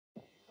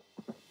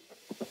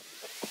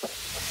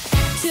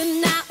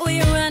Tonight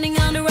we're running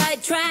on the right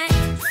track.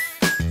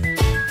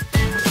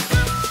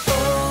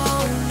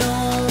 Oh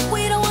no,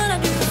 we don't wanna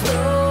do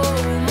slow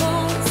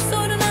mo.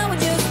 So tonight we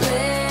just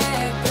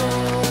let go.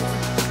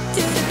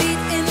 To the beat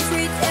in the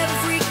streets, every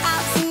freak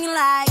out singing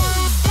like,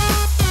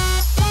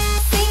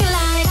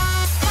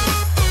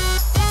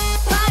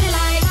 party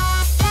like,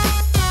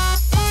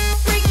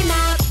 freaking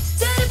out.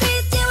 To the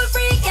beat, yeah we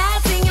freak out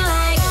singing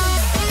like,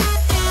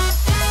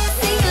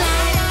 party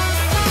like,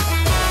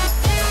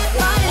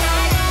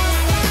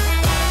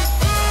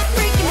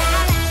 freaking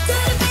out. To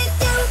the beat,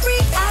 yeah we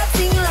freak out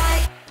singing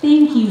like.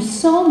 Thank you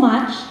so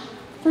much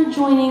for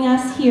joining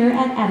us here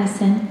at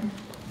Edison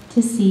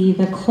to see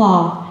The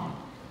Claw.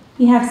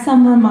 We have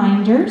some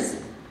reminders.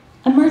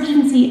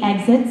 Emergency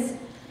exits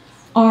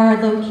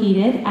are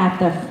located at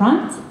the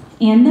front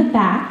and the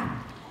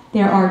back.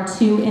 There are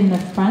 2 in the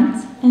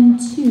front and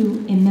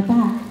 2 in the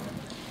back.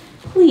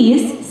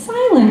 Please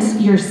silence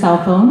your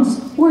cell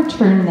phones or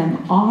turn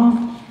them off,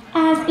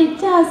 as it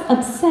does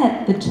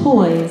upset the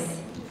toys.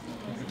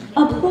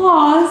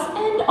 Applause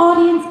and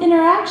audience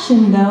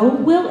interaction, though,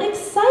 will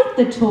excite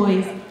the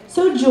toys,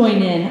 so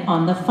join in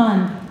on the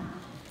fun.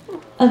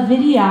 A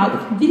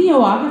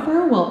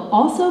videographer will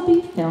also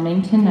be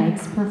filming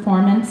tonight's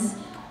performance,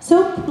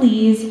 so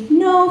please,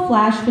 no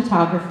flash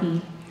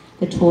photography.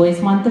 The toys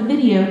want the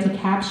video to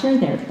capture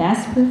their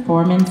best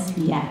performance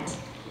yet.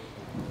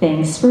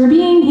 Thanks for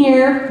being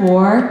here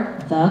for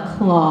The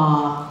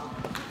Claw.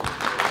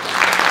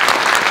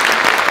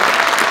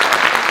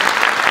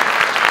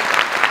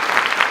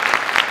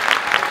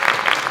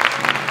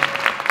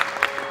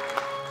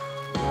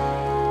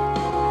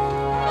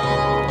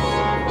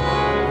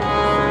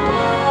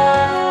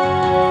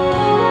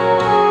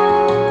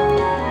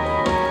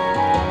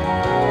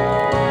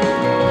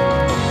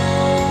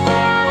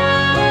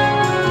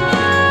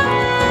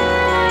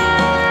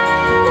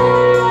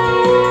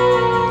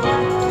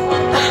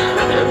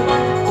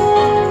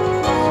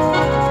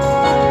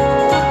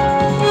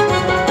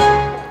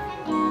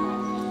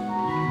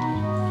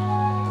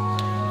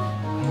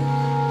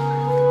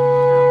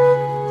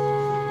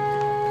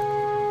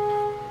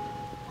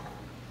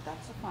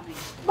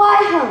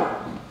 Why, hello.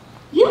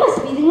 You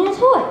must be the new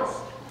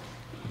toys.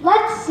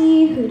 Let's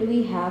see, who do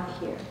we have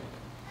here?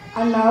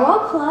 A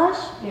narwhal plush,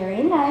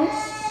 very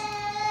nice.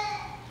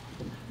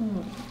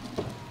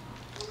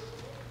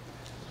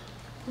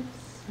 Let's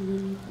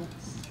see.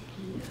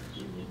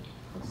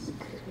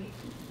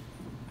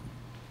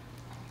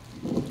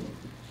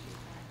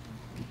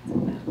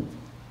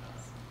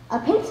 A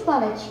pink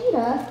spotted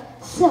cheetah,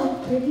 so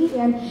pretty,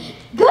 and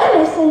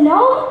goodness, a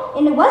gnome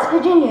in a West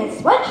Virginia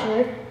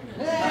sweatshirt.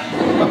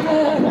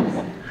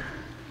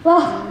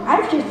 Well,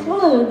 I'm sure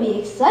someone would be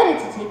excited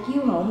to take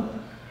you home.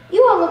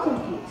 You all look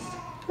confused.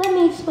 Let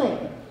me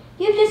explain.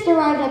 You've just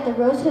arrived at the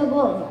Rose Hill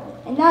Bowling Alley,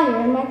 and now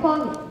you're in my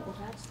claw game.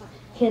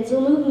 Kids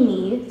will move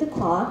me, the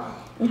claw,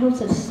 in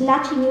hopes of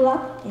snatching you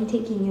up and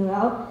taking you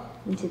out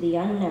into the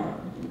unknown.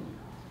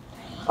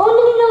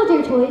 Oh, no,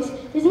 dear toys.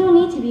 There's no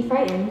need to be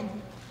frightened.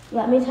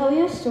 Let me tell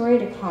you a story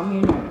to calm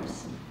your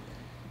nerves.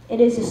 It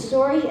is the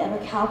story of a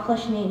cow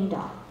plush named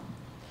Dot.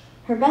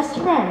 Her best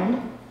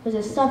friend was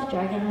a stuffed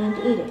dragon named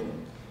Aiden.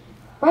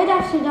 Right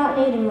after Dot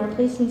and Aiden were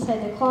placed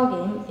inside the claw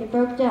game, it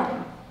broke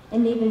down,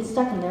 and they've been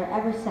stuck in there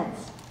ever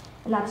since.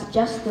 And that's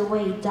just the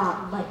way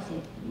Dot likes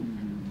it.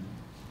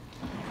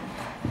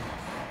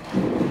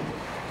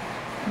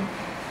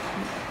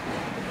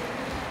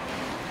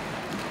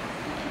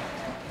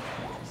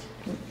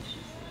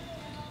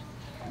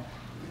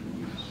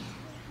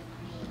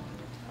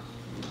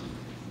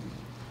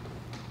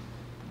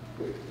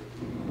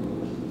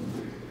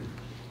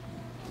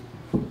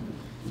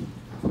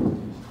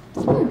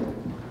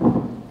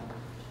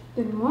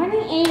 Good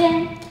morning,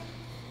 Aiden.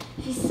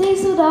 If you say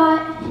so, Dot.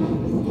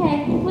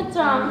 Hey, what's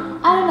wrong?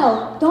 I don't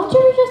know. Don't you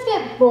ever just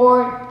get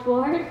bored?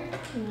 Bored?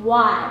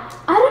 Why?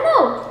 I don't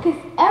know. Because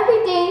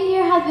every day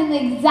here has been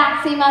the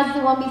exact same as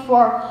the one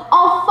before.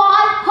 All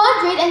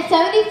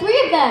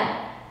 573 of them.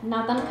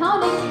 Not that I'm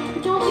counting,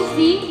 but don't you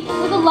see?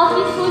 We're the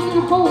luckiest toys in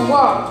the whole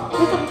world.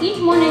 Wake up each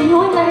morning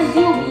knowing that our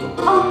day will be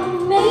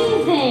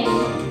amazing.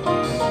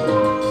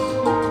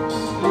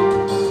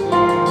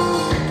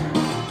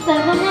 7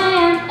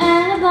 a.m.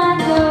 and the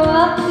blinds go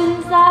up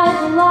inside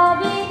the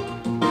lobby.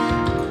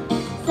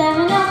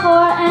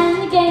 7:04 and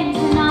the games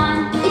are on,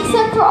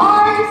 except for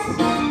ours.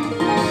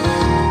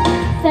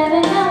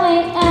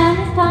 7:08 and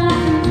it's time to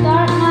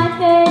start my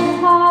favorite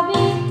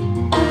hobby.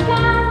 I'm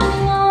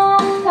counting all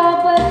the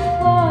cupboards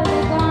before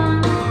they're gone.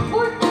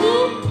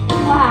 14?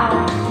 Wow.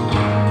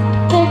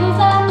 There goes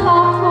our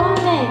popcorn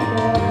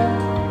maker.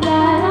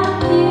 Right on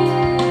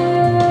cue.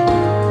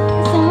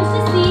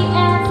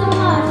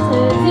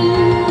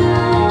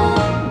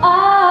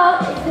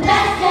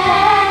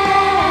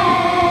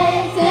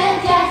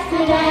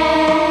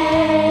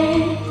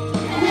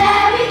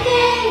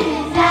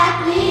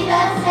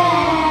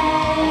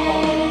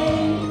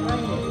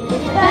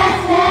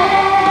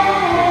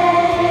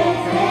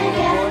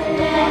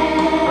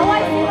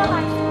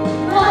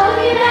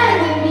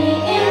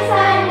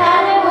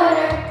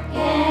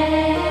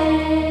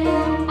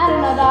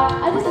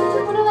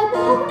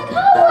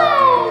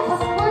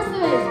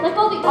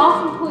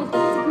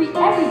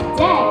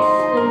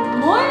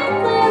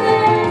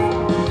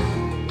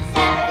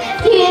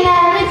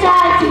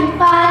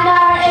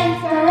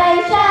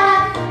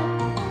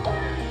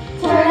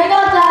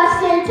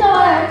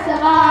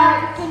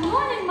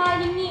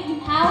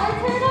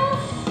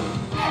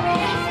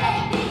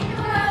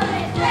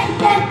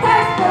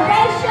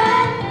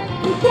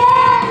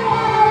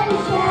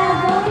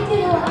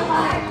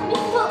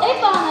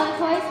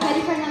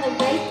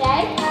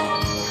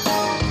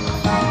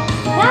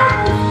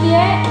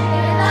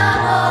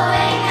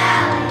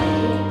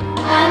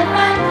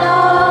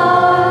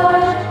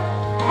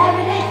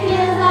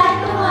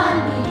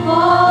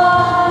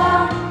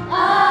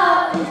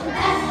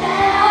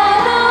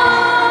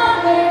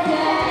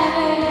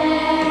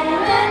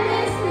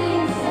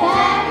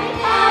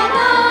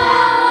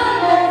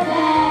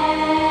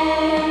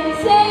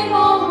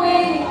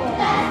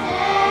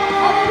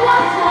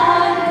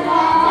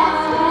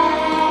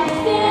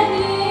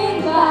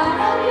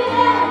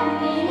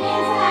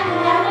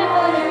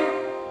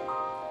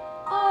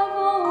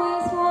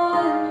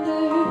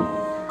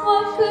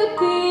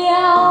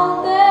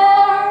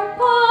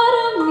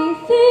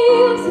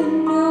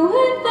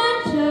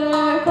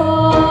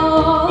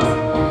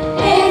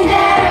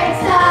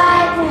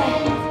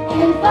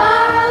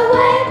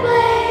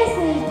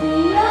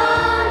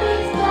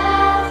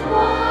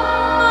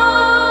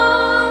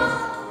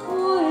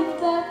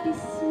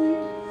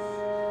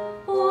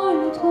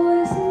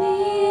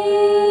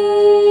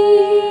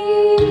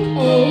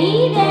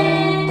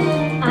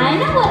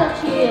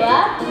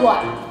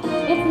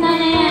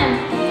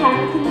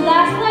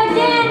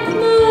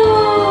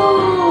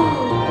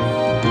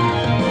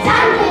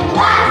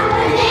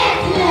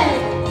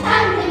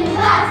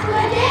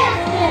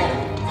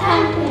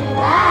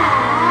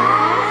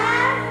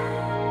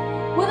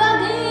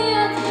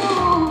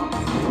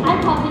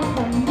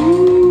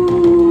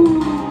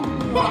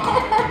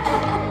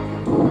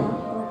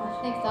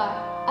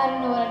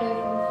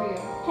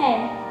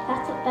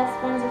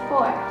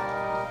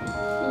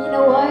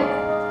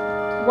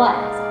 What?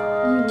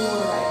 You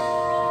were right.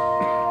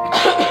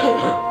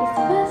 It's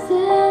the best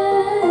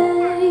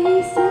day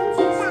since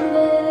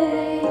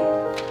yesterday,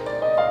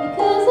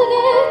 because I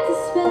get to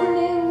spend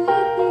it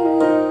with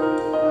you.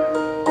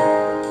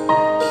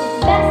 It's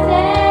the best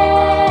day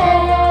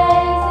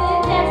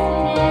since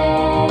yesterday.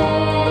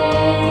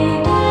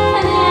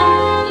 10 a.m.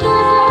 the doors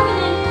are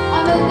opening.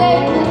 I'm a day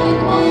to drink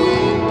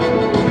coffee.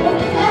 It's the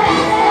best day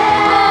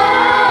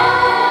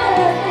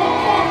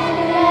since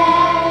yesterday.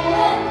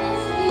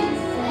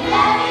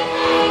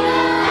 Everything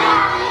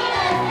around me is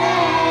the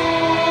same.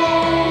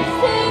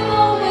 Same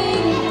old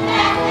waiting.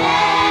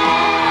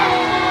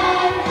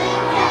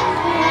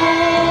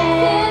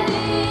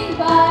 Standing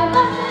by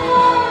my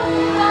phone,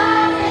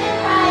 rising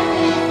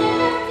prices,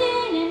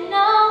 interesting and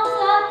no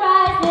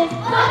surprises.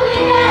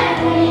 Looking at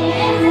me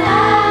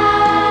inside,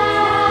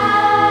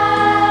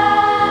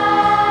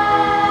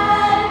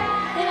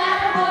 and I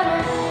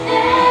order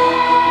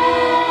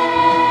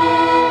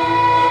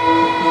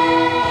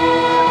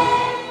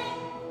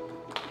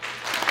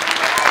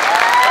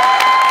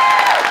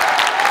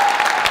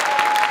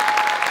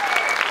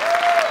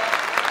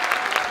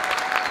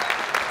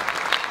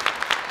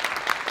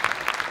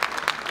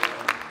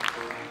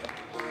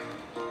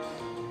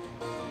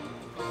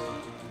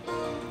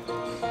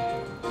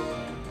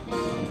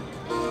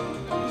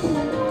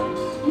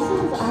This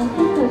is I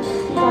think it's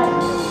right.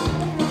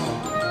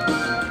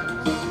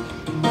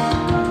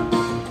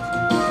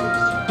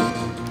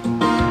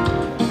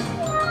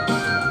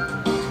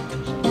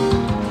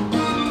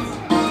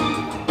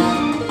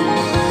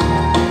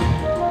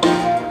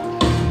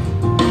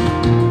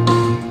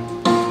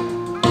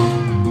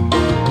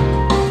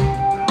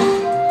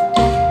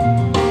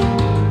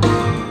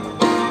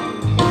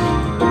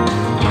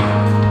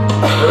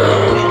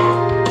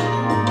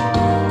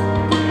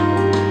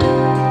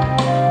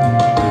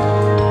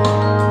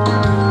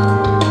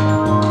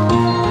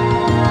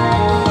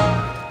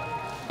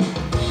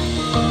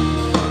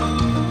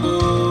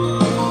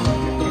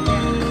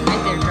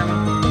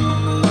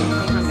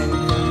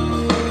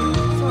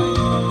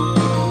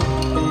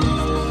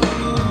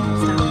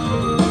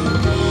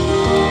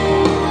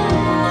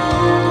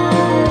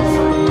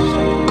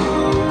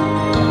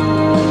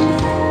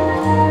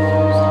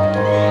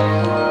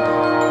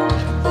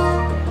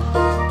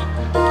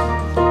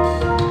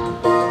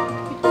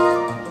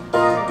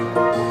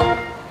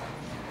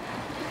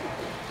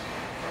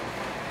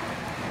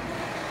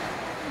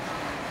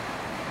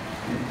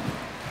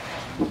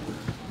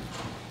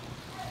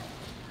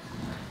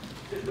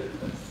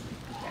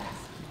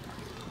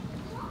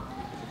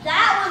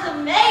 That was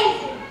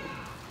amazing.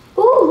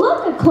 Ooh,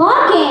 look, a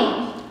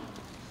clocking.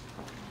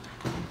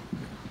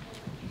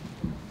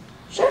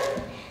 Sure.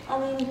 I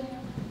mean,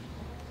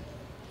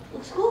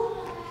 looks cool.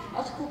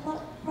 Lots of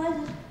cool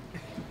prizes.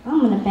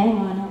 I'm gonna bang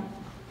on it.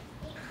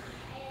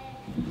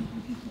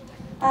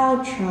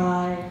 I'll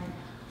try.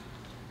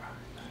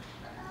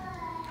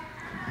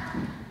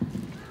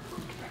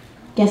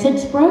 Guess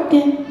it's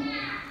broken.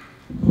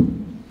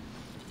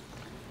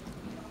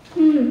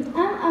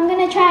 I'm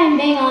gonna try and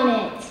bang on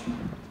it.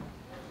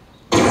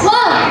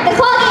 Whoa! The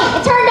clogging!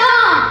 It turned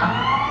on!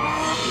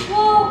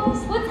 Whoa!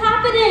 What's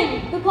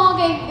happening? The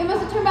clogging. It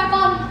must have turned back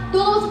on.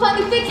 Dola must have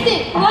finally fixed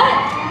it. What?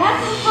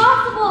 That's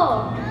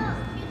impossible.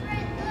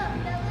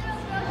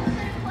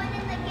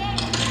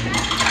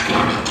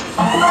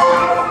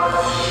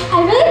 I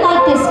really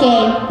like this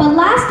game, but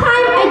last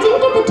time I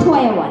didn't get the toy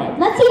I wanted.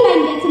 Let's see if I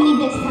can get something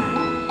this time.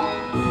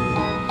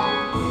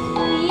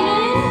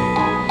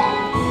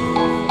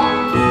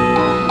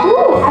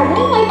 Ooh, I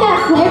really like that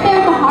flare bear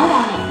with a heart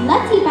on it.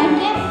 Let's see if I can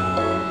get it.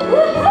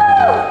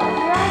 Woohoo!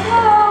 Here I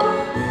go.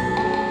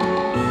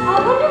 I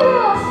wonder where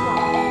else from.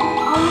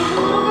 I'll use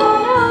the little girl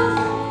nose.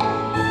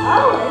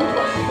 Oh,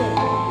 interesting.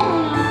 Oh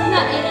no,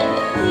 not Aiden.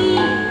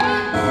 Please.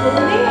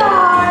 Moving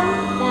on.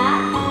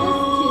 That was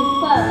too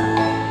close.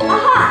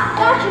 Aha!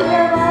 Got you,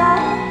 Bear Bear.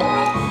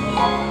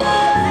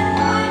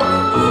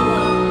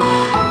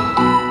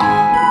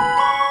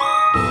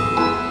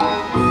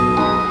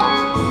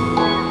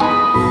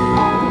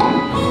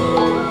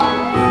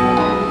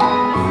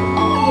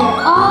 You're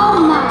all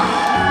mine.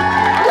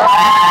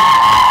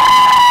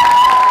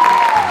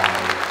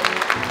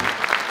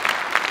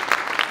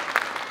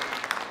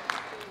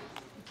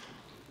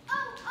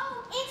 Oh,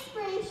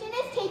 inspiration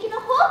has taken a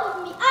hold of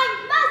me. I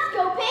must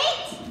go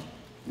paint.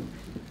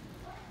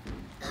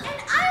 And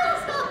I will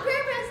sculpt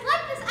Bear Bears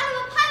like this out of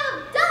a pile of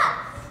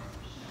dust.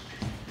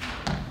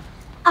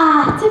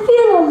 To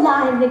feel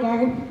alive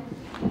again.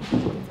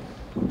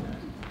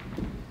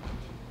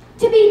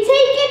 To be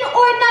taken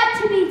or not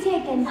to be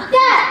taken?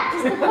 That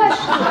is the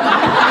question.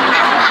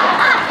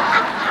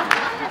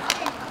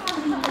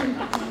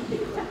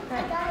 I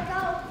gotta go.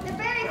 They're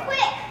very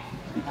quick.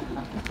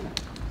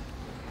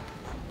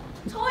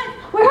 Toys.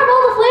 Where have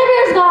all the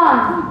flavors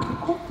gone?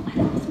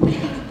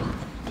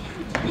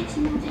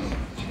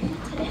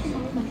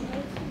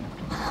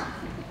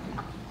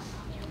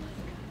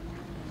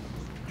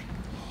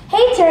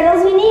 Hey,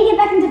 turtles, we need to get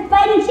back into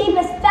fighting shape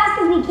as fast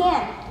as we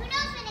can. Who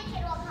knows when a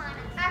kid will con us?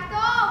 After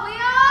all, we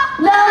are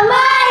The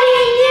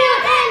Mighty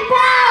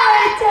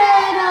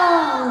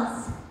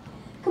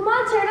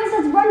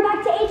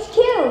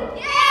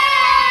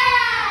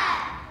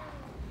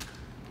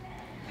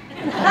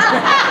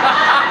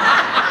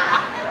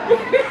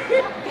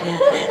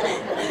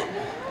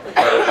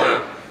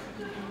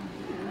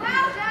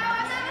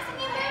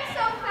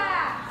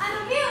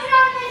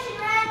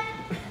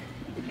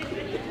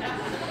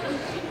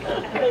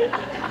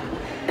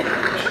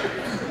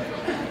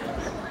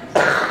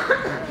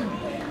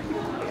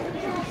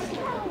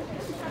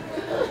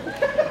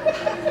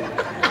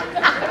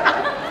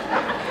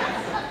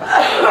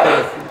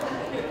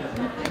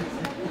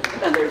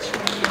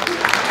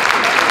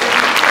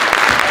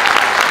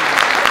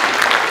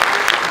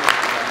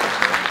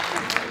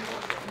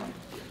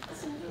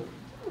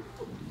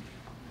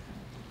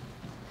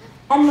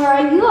And where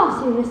are you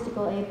off to,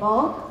 Mystical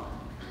 8-Ball?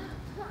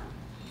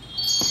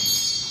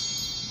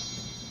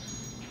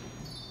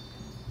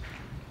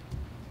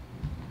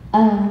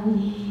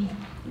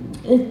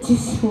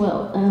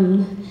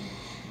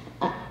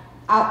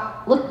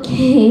 Out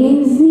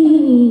looking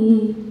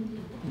Z.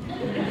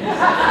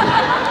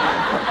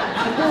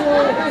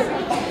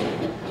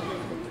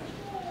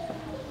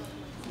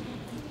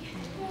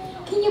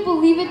 Can you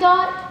believe it,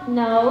 Dot?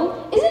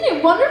 No. Isn't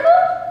it wonderful?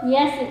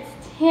 Yes, it's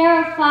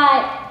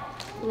terrified.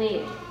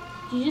 Wait,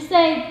 did you just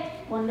say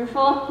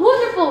wonderful?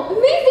 Wonderful,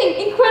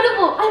 amazing,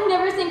 incredible. I've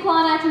never seen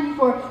claw in action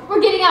before.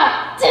 We're getting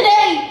out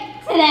today.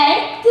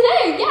 Today?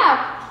 Today,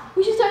 yeah.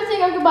 We should start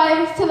saying our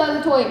goodbyes to the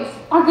other toys.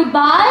 Our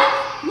goodbye?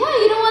 Yeah,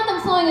 you don't want them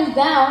slowing us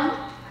down.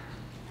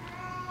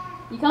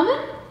 You coming?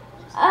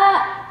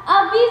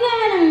 I'll be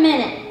there in a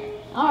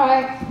minute. All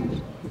right.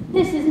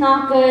 This is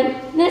not good.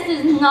 This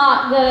is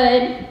not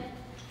good.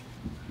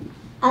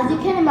 As you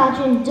can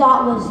imagine,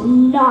 Dot was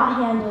not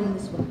handling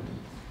this well.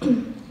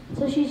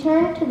 So she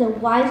turned to the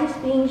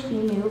wisest being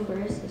she knew for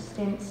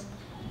assistance.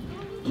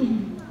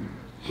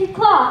 Hey,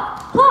 Claw!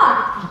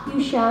 Claw!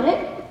 You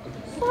shouted.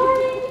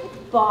 Sorry to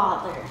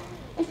bother.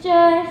 It's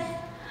just,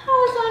 I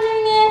was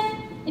wondering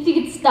if you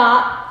could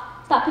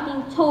stop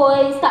picking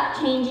toys, stop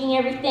changing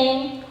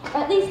everything,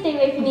 or at least stay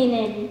away from me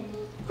and Aiden.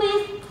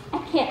 Please, I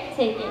can't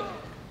take it.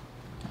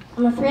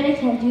 I'm afraid I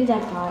can't do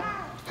that, Dot.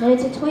 When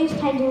it's a toy's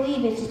time to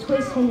leave, it's a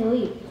toy's time to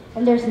leave.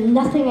 And there's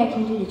nothing I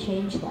can do to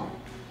change that.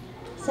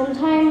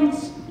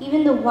 Sometimes,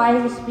 even the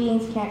wisest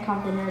beings can't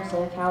calm the nerves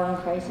of a cow in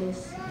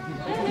crisis.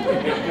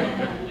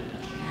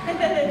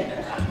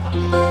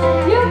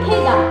 You're okay,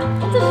 Doc.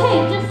 It's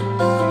okay. Just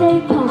stay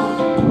calm.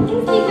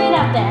 Things will be great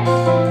out there.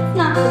 It's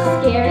not so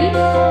scary.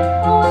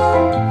 Or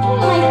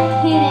am I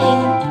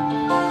kidding?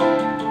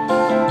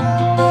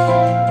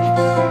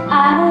 I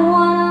don't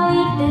want to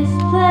leave this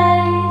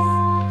place,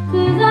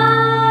 'cause I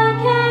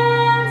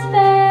can't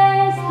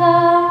face the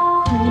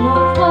who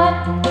knows what,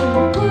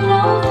 who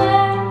knows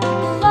where.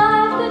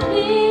 Life could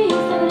be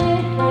so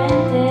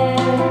different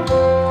there.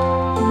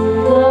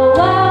 The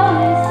world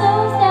is so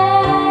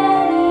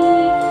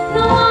steady.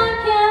 No one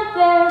can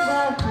bear the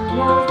who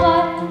knows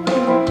what,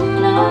 who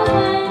knows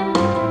when.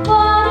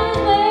 What is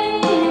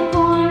waiting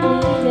for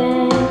me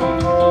then?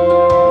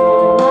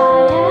 Will I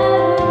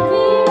ever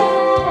be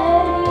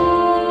ready?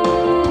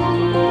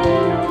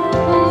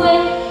 But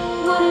wait,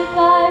 what if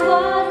I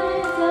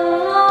wasn't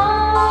alone?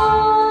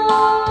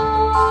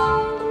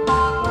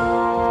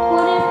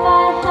 What if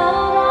I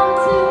held on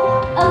to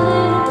a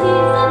little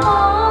piece of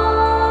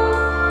home?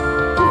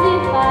 'Cause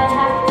if I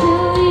have to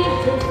leave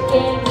this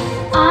game,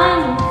 I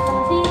need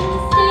something to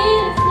stay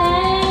the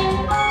same.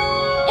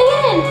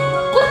 Aiden,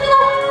 lift it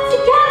up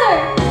together.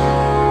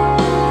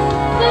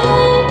 But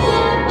we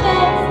can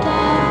face the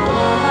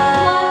what,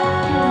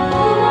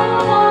 who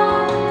knows what.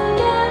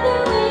 Together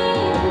we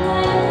can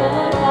wave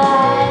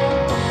goodbye.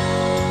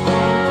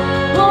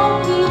 Won't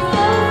be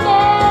so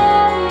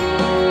scary.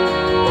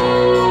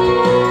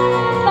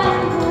 If I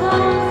can hold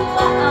on to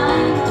what I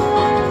know,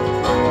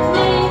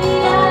 maybe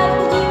I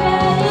could be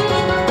ready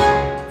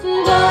to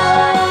go.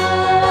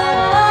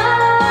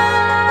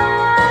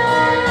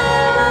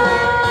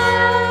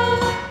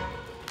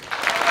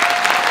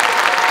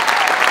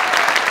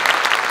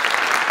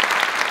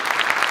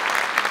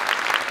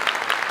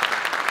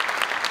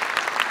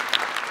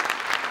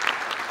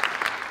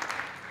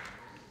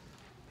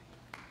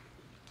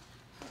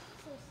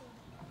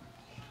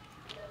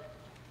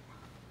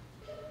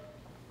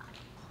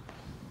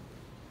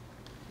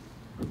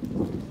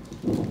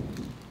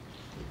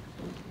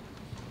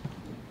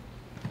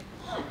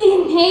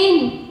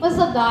 Hayden, What's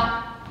up, Dot?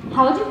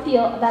 how would you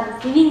feel about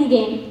us leaving the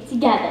game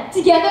together?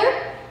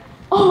 Together?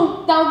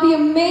 Oh, that would be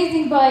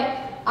amazing, but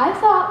I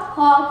thought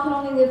Claw could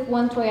only live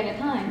one toy at a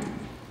time.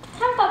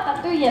 Haven't thought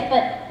that through yet,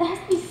 but there has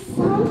to be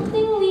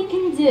something we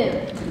can do.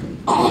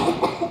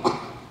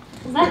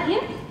 Is that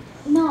you?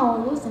 No,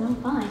 it wasn't. I'm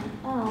fine.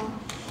 Oh.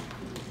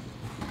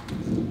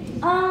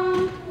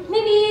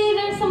 Maybe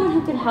there's someone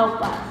who could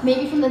help us.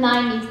 Maybe from the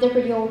 90s. They're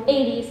pretty old.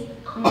 80s.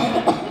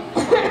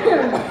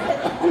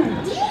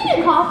 Did you need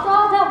a cough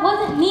drop? That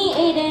wasn't me,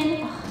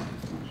 Aiden.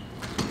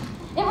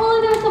 If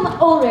only there was someone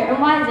older and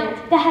wiser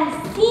that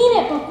has seen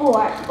it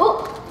before.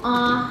 Oh,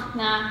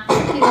 nah.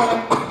 See you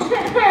later.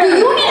 Do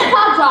you need a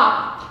cough drop?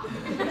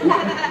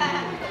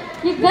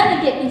 You're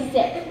gonna get me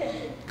sick.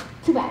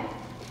 Too bad.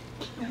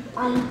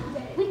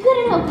 We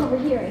couldn't help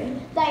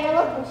overhearing. That you're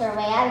looking for a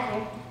way out of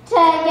here.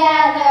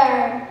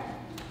 Together.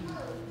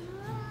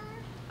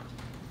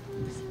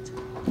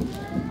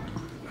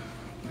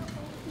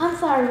 I'm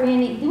sorry,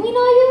 Randy. Do we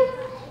know you?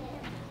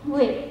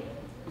 Wait.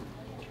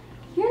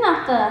 You're not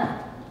not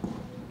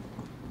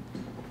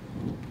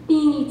the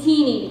Beanie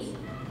Teenies,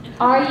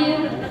 are you?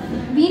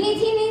 Beanie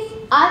Teenies?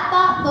 I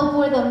thought those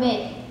were the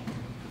myth.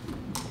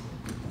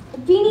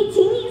 Beanie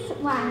Teenies?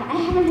 Why, I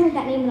haven't heard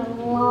that name in a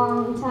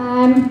long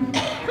time.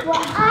 Well, I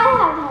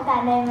haven't had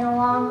that name in a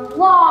long,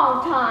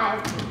 long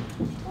time.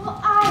 Well,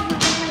 I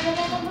haven't heard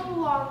it in the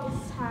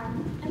longest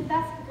time, and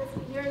that's because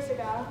years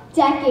ago.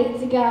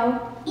 Decades ago.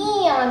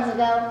 Eons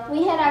ago,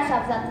 we hid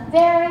ourselves at the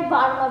very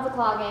bottom of the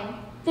claw game,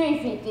 3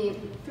 feet deep.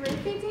 3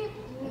 feet deep?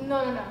 No,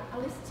 at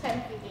least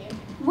 10 feet deep.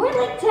 We're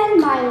like 10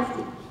 miles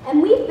deep, and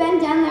we've been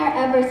down there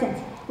ever since.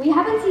 We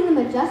haven't seen the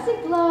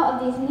majestic glow of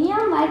these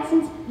neon lights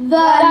since The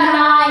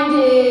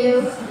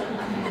 90s.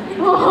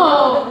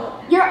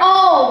 Oh, you're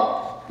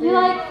old. You're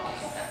like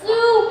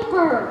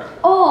super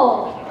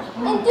old.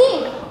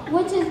 Indeed,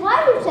 which is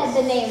why we said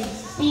the name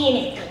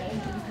Beanie.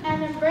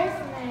 And embrace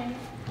the name.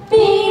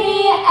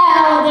 Beanie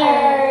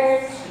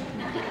Elders.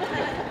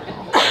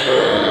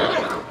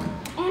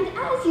 And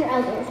as your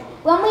elders,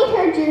 when we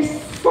heard your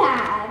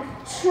sad,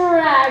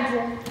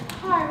 Tragic.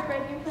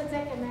 Heartbreaking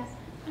predicament.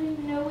 We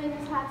knew we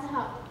just had to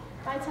help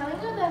by telling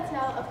you the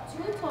tale of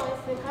 2 toys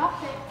that got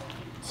picked.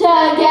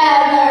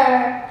 Together.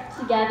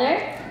 Together?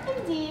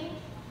 Indeed.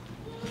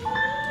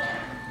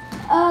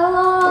 a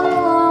long,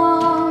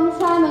 long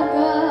time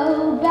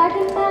ago, back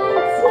in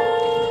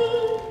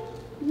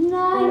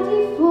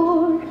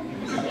 1994.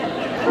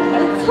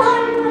 The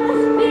time when the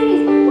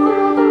speedies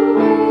were all the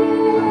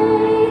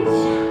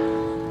rage.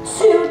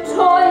 2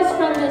 toys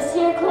from this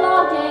here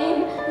claw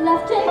game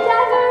left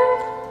together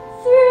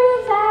through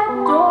that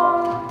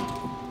door.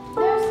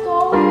 Their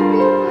story will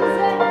be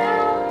present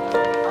now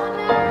on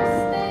our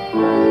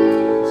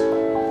stage.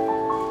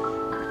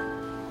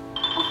 A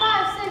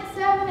 5, 6,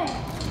 7, 8.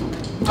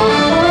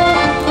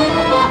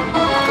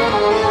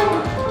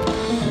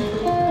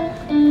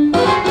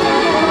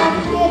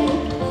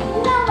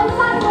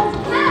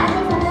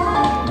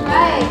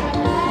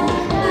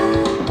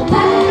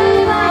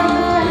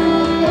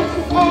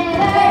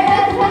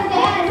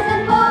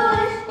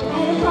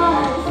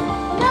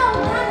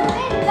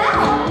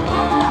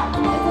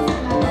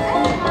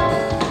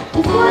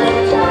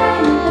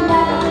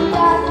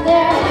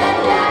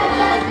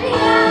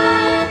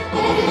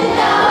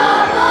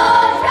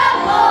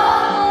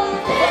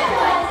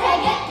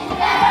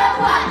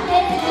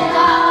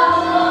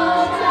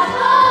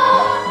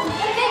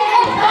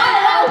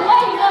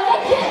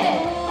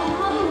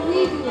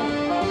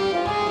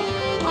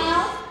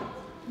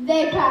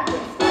 They practice.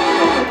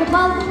 Took a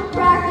month for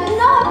practice.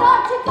 No, I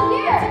thought it took a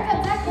year. Took a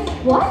decade.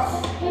 What?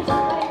 It's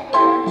like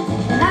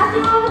And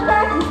after all the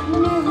practice, you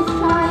knew it was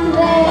time.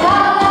 They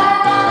all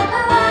out on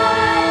the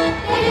line.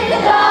 They did the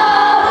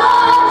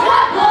double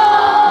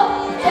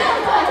trouble. 2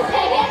 toys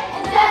take it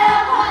instead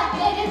of 1.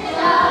 They did the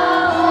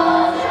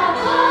double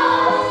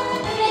trouble.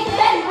 They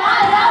didn't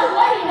find out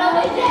what you know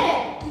they did it.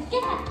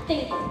 Get that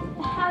thing.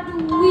 How do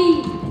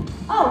we?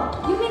 Oh,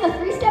 you mean the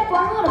 3-step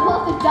formula to pull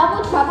off the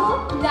double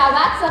trouble? Now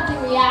that's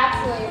something we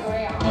actually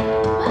agree on.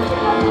 Let's see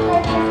how we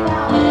break this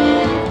down.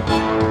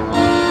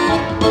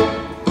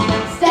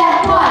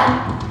 Step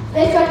 1.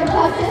 They took the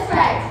closest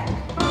right.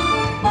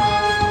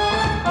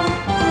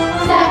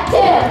 Step 2.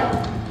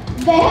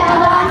 They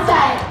held on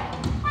tight.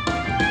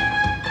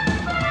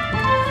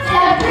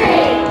 Step 3.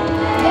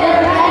 They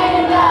were ready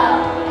to go.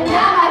 And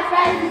that, my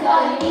friends, is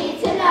all you need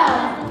to know.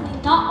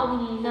 Definitely not all we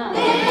need to know.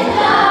 This is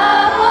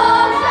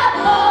double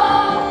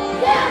trouble.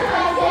 2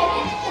 toys take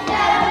it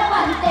instead of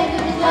 1. They do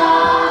the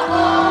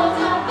double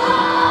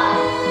trouble.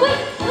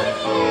 Wait, what do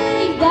you mean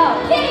we go?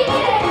 Kitty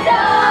did it,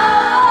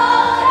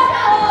 double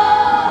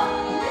trouble.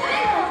 I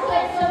don't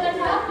quit, so there's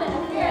nothing to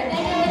fear.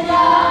 They did the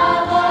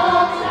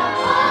double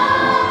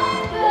trouble.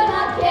 Good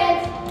luck,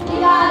 kids. You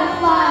gotta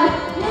fly.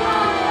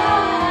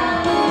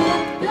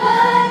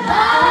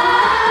 Goodbye.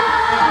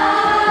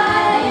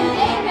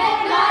 Amen.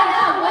 God,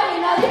 what you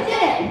know you did it.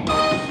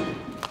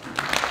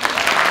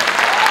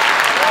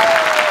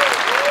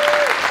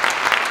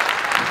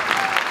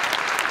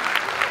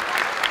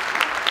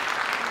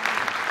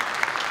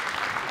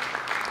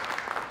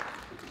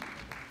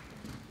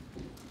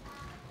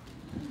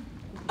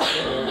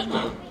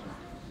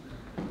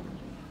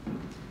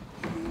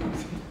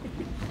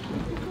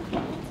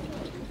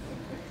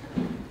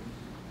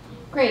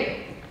 Great.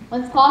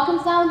 When the call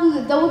comes down, do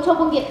the double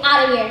trouble and get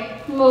out of here.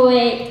 But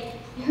wait,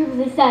 you heard what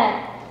they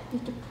said. You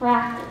have to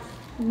practice.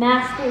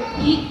 Master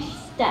each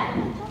step.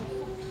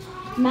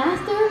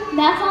 Master?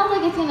 That sounds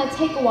like it's gonna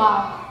take a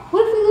while.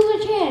 What if we lose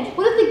our chance?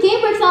 What if the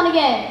game breaks down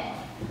again?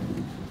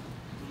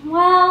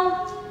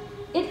 Well,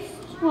 it's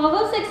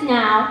 12:06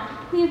 now.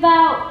 We have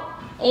about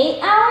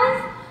 8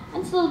 hours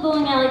until the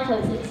bowling alley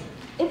closes.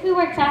 If we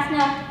work fast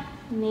enough,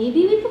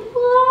 maybe we could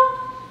pull it off.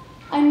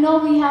 I know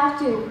we have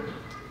to.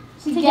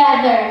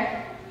 Together.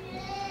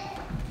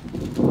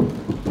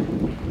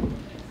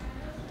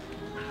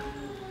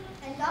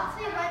 And that's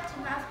the event to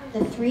master.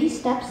 The 3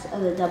 steps of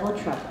the double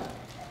trouble.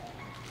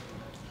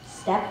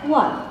 Step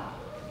 1,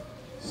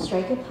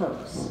 strike a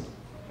pose.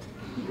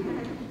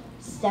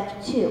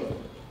 Step 2,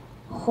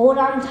 hold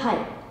on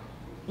tight.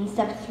 And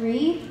step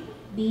 3,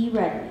 Be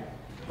ready.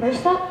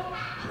 First up,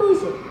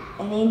 who's it?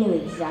 And they knew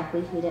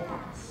exactly who to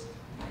ask.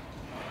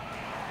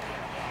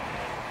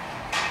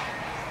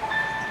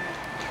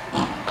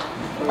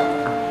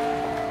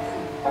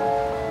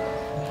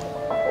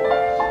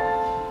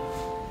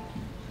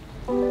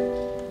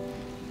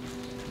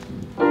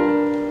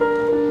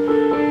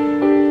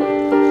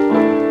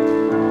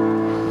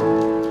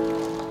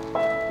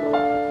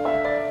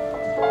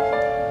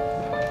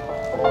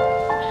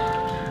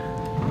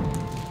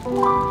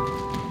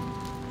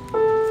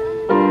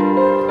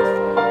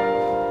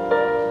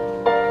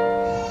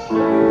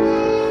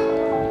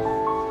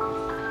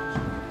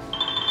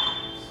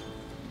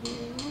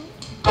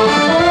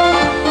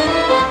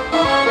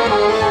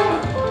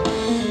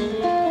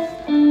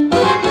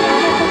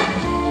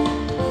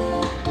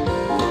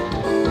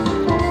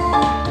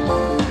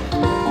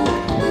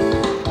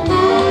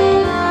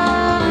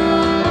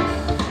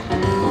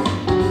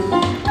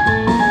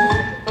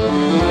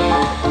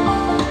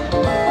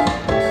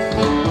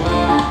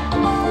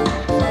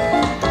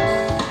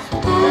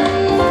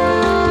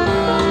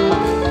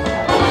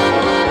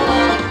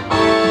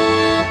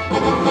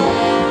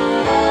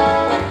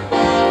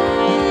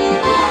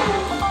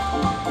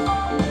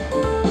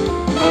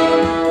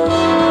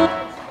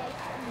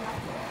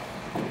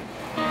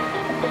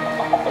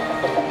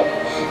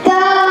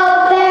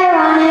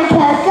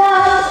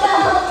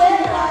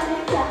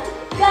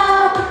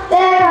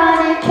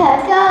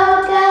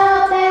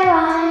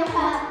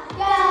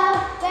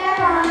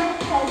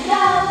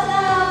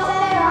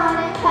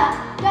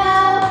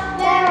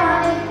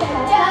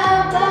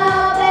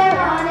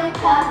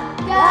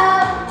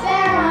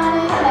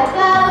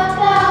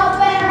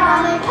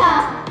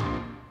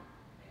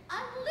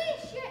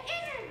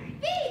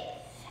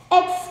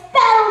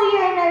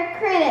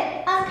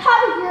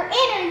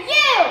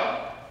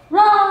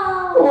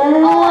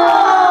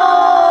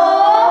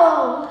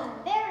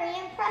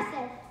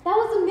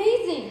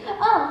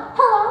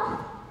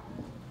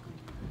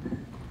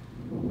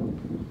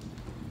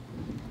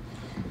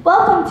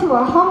 Welcome to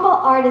our humble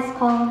artist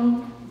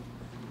colony.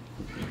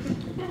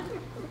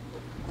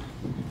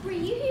 Were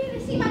you here to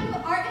see my new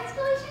art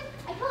installation?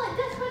 I call it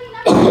Dust Bunny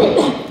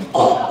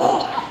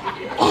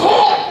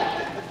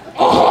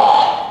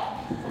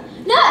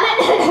No.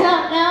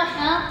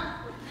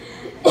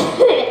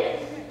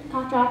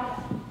 Cough drop.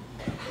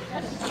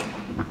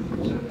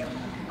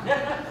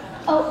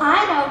 Oh, I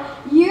know.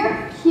 You're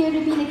here to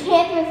be the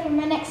canvas for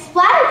my next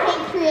splatter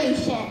paint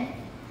creation.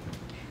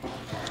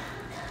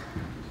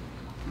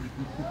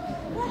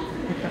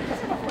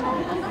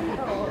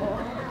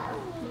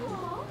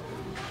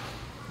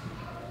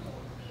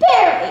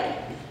 Barry!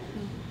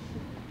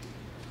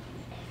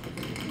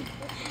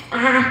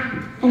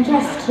 I'm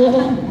just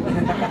kidding.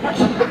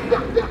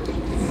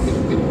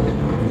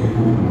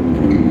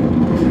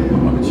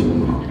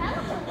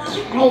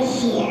 Right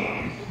here.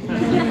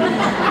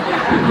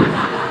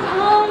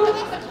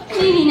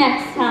 Maybe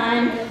next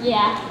time.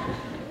 Yeah.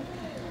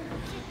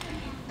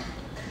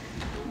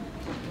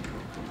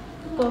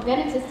 Go get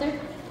it, sister.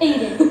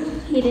 Aiden.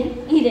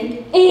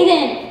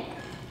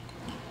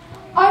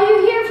 Are you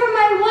here for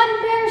my one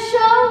bear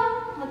show?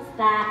 What's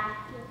that?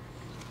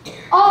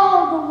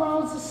 All the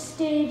world's a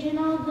stage and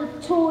all the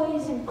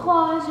toys and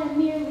claws are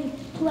merely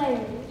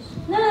players.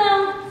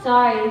 No,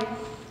 sorry.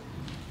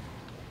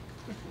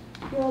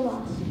 You're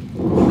lost.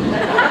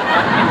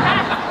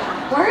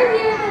 We're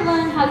here to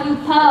learn how you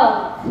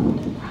pose.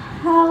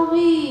 How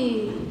we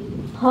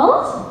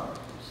Pose?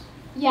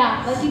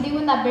 Yeah, like you did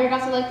when that bear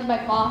got selected by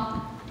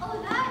Claw.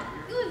 Oh, that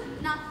was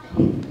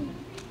nothing.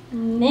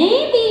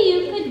 Maybe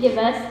you could give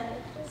us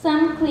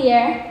some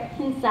clear,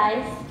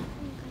 concise,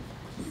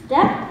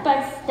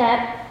 step-by-step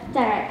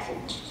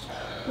directions.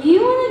 We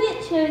want to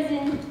get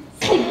chosen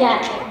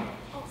together,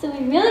 so we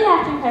really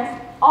have to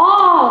impress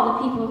all the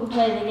people who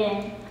play the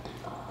game.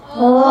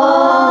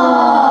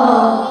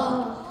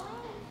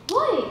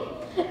 Wait,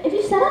 if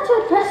you set out to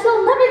impress,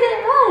 you'll never get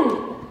it right.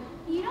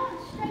 You don't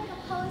strike a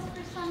pose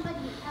for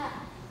somebody else.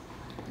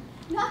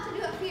 You have to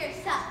do it for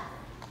yourself.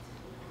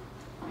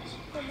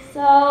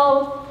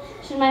 So,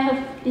 should my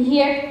hoof be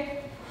here,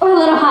 or a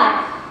little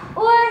high,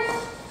 or...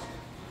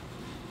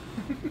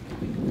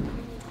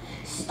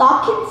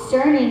 Stop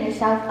concerning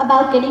yourself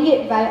about getting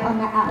it right on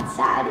the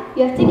outside.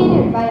 You have to get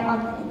it right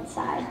on the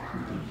inside.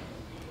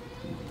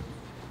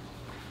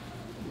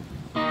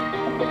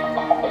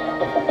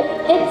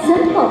 It's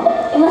simple.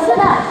 Listen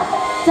up.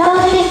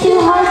 Don't think too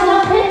hard,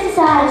 don't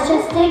criticize.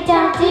 Just dig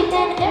down deep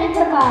and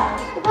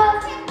improvise.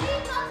 Pose can be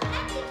most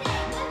anything.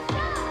 Let's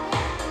try.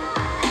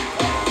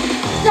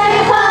 Strike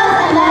a pose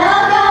and let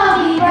all go.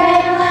 Be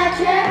brave and let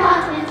your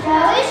confidence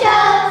grow. It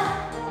shows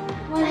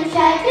when you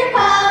strike your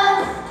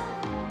pose.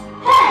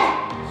 Hey!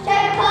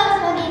 Strike a pose,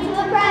 no need to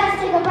impress.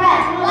 Take a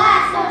breath,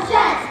 relax, don't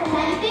stress, cause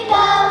anything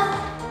goes.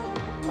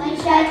 When you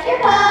strike your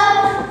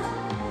pose.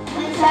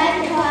 When you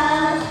strike your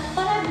pose.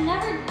 But I've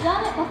never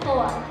done it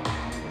before.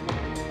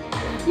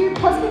 Your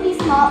pose can be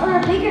small or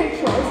a bigger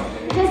choice,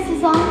 just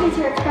as long as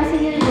you're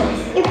expressing your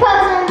voice. Your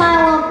pose and mine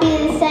won't be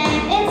the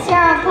same. It's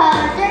your own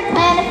pose, your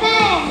claim to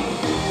fame.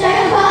 Strike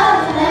a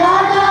pose and let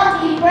all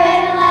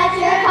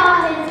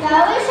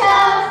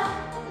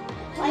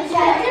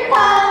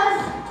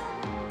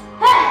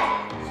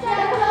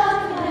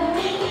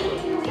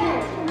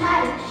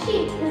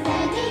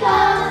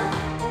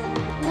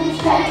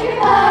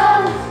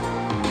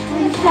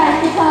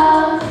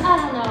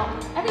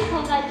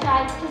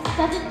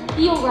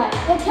feel right.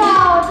 The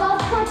cow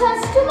does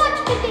protest too much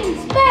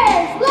kicking.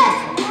 Bears, let's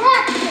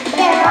direct.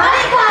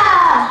 Veronica!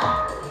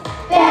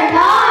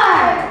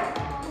 Bernard!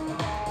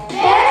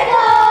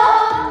 Berico!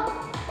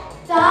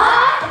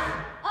 Dot!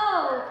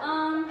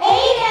 Oh,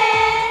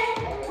 Aiden!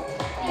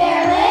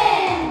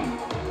 Berlin!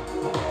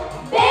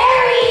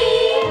 Barry!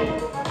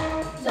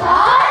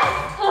 Dot!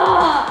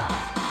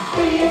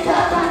 Free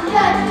yourself from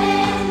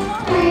judgment.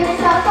 Free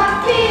yourself from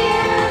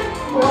fear.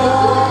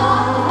 Whoa.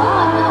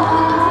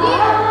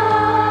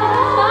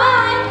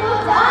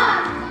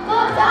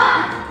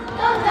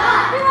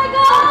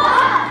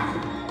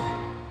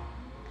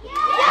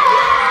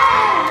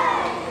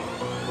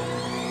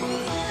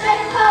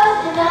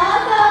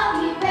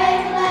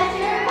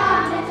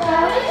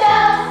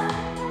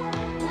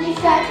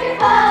 Strike your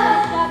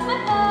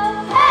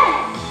pose. Hey!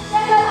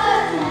 Strike a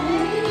pose.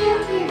 Nothing you do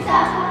for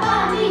yourself. Come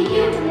on, be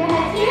you from your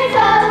head to your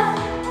toes.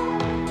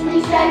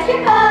 Please strike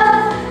your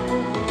pose.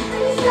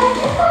 Please strike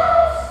your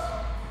pose.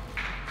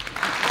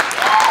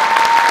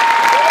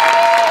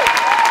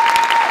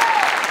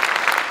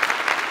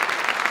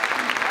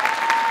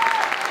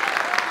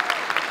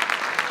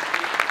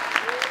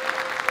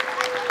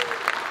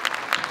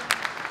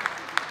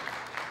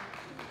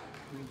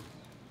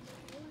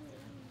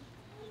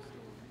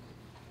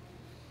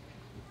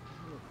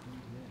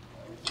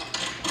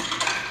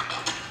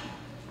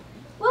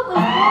 What was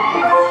that?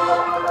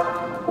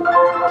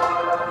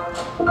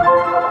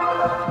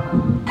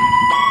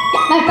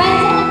 my friend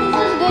said that this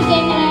was a good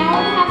game and I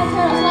already have a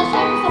turtle, so let's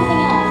try for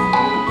something else.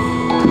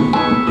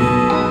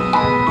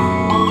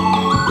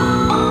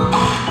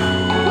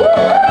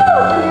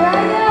 Woohoo! Here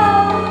I go.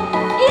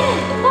 Eden,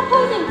 stop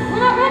posing. We're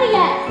not ready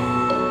yet.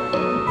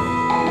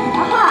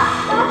 Aha!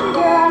 Gotcha,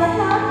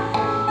 Veronica.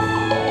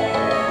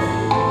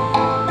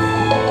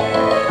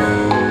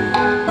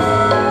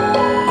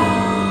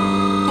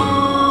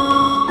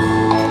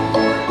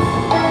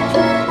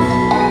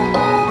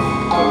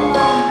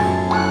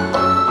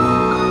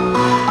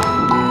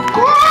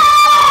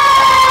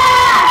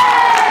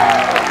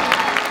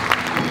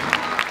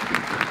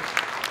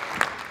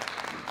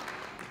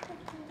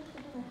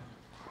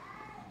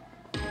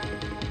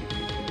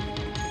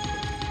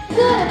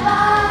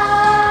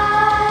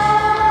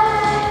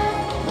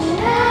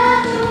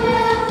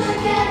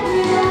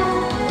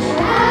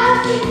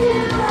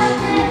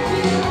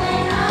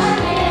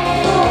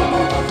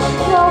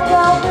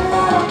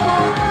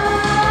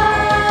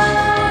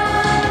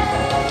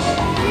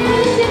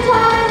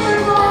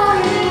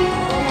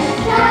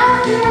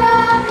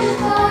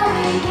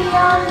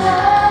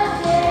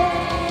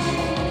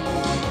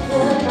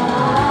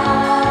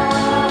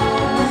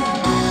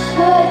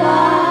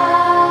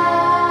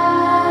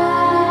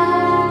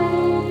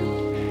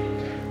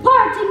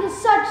 Parting is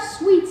such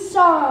sweet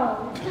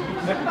sorrow.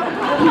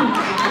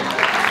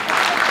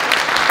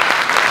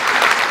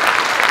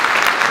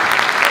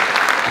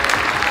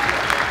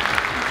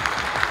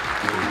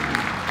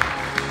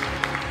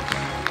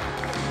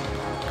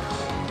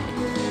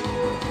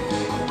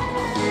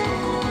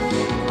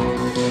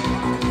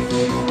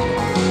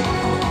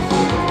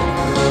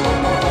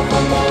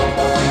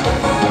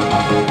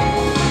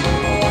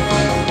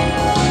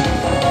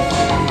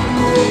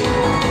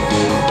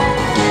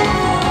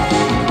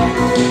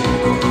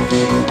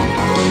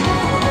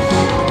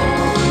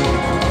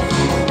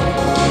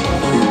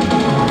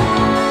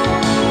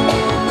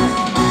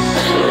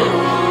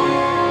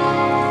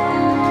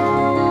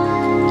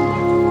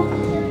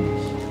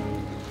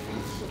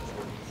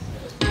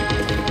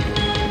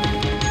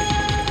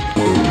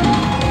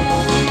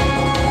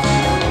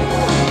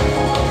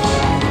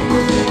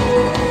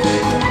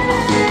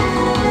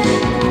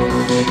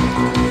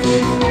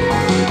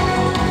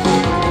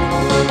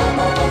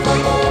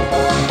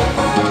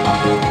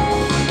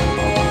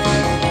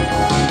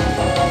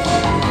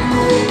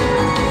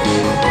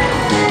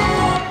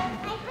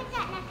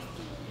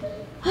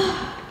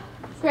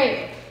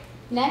 Great.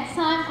 Next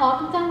time, call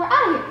comes down, we're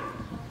out of here.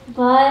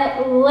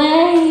 But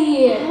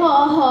wait.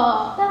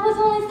 Oh, That was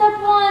only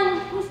step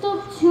 1. We still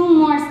have 2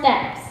 more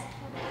steps.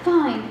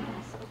 fine.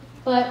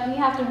 But we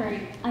have to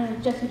hurry. I know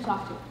just who to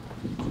talk to.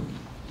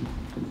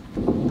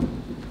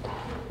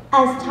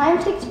 As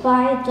time ticks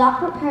by, Dot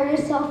prepare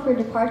yourself for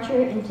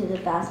departure into the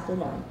vast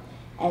unknown.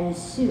 And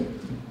soon,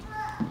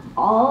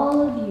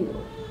 all of you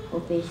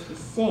will face the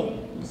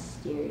same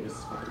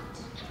mysterious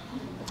fate.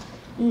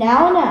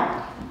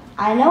 Now,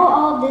 I know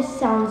all this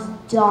sounds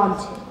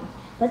daunting,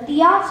 but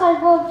the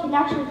outside world can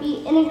actually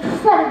be an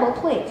incredible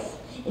place.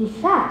 In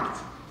fact,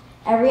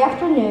 every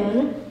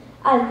afternoon,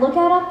 I look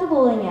out at the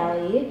bowling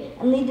alley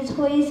and lead the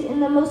toys in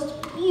the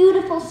most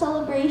beautiful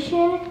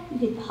celebration you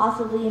could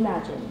possibly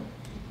imagine.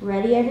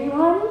 Ready,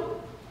 everyone?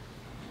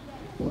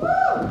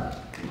 Woo!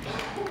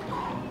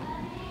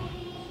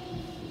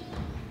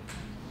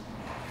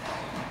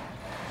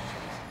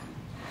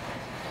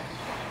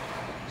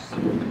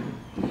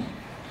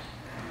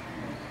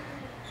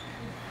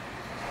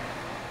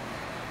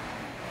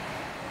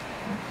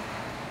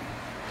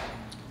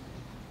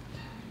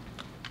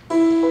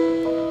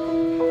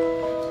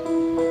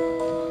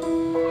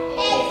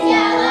 It's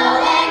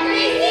yellow and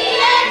greasy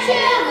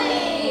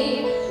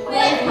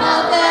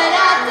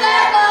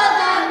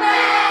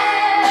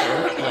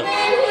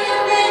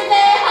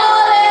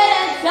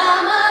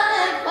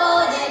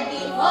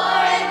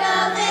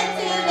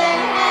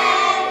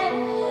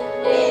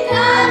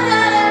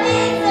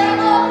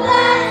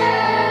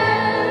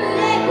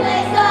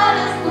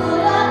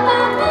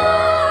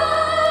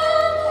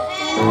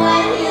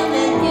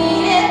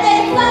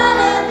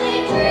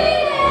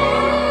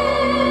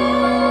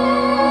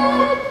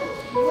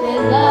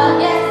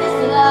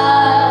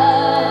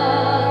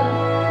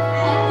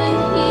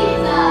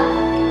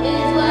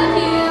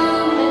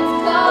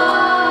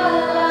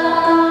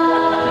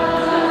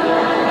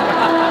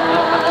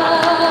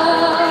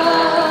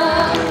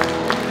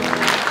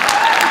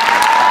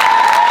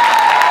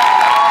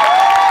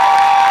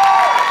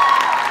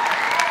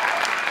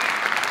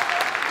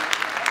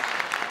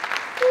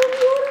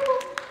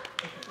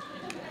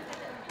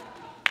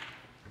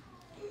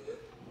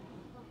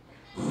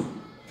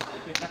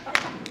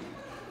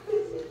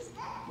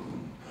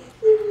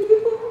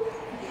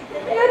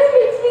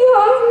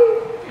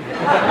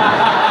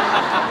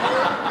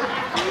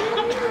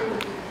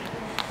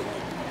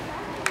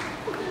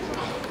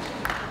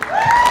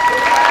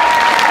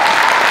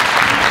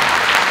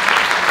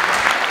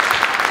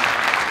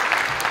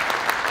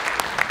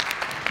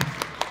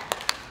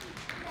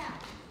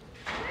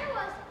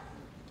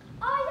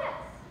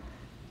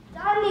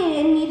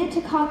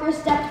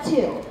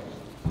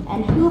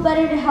And who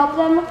better to help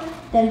them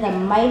than the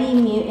Mighty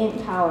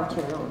Mutant Power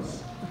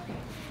Turtles?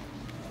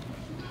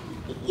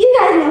 You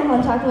guys know who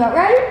I'm talking about,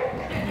 right?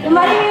 The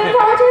Mighty Mutant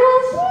Power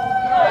Turtles?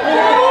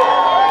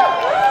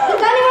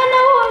 Does anyone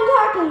know who I'm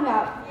talking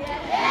about?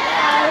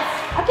 Yes.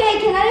 Okay,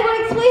 can anyone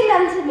explain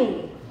them to me?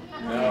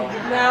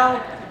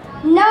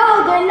 No,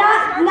 they're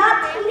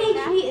not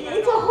Teenage Mutant.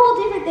 It's a whole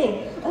different thing.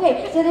 Okay,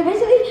 so they're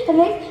basically a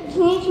mix of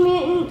Teenage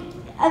Mutant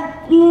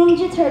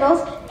Ninja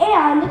Turtles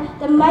and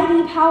the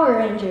Mighty Power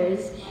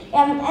Rangers.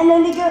 And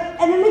then they go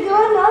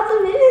on lots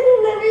of missions,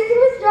 and then they're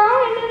super strong,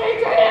 and then they're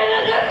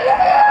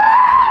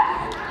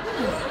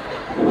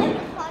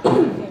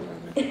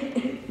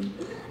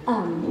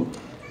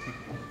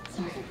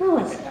sorry, where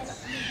was this?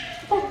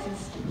 Back to the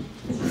story.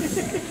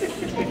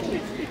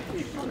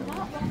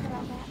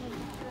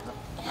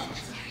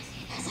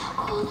 It's so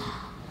cold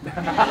out.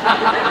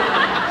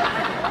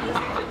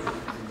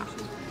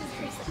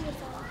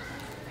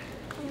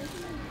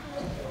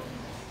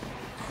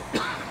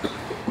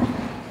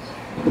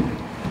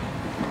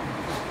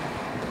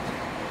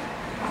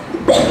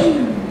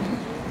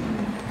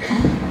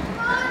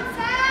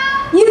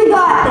 You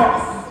got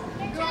this.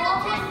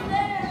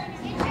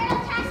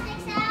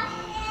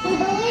 We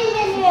believe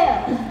in you.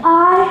 I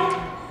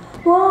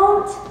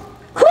won't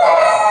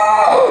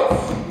quit.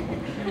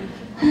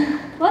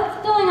 What's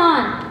going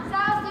on?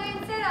 Sal's doing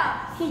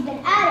sit-ups. She's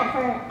been at it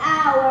for an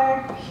hour.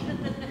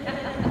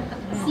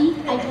 See,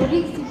 I told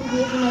you super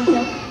weird for no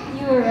joke.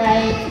 You were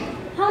right.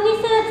 How many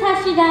sit-ups has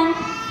she done?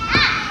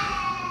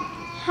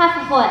 Half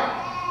of what?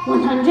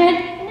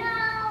 100?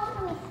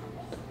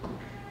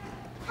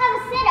 Have a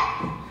sit-up.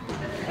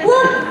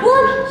 Look,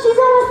 she's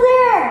almost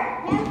there.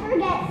 Never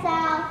forget,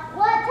 Sal.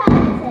 What time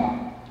is it?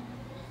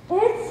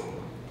 It's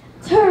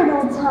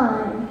turtle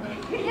time.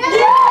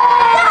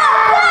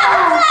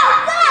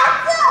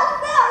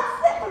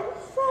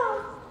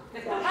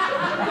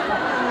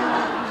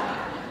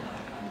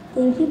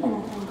 Thank you,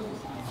 Benefit.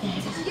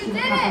 You did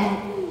it.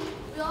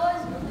 We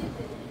always believed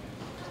in it.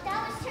 That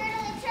was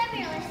totally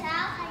trivial,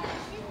 Sal.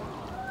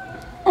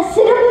 A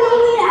sit-up in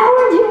only an hour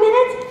and 2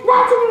 minutes?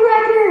 That's a new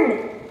record.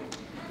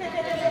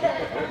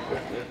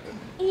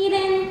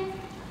 Eden,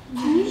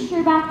 are you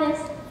sure about this?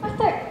 Are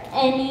there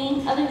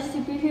any other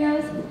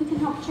superheroes who can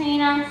help train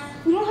us?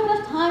 We don't have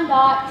enough time,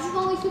 Dot. This is the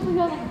only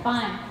superheroes I can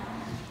find.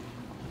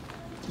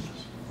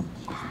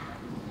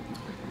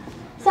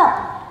 So,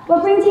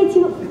 what brings you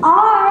to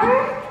our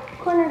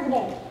corner of the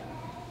game?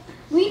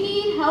 We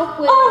need help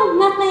with. Oh,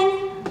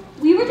 nothing.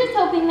 We were just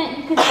hoping that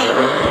you could help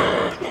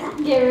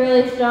us get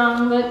really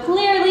strong, but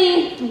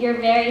clearly you're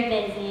very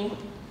busy.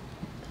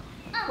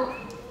 Oh,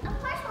 of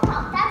course we'll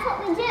help. That's what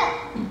we do.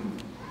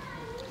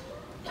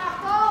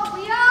 That's all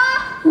we are.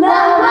 The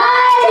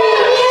Mighty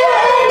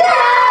Mutant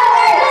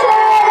Power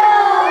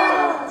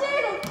Turtles!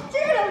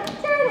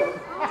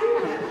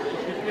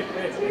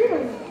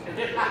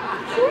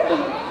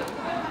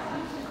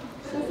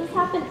 Does this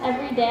happen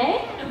every day?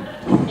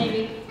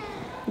 Maybe.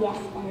 Yes,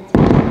 and it's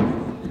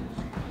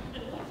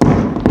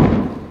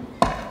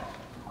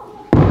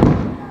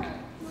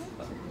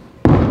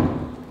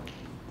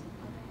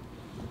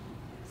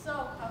So,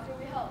 how can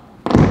we help?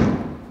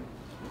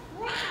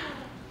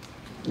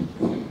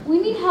 We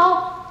need help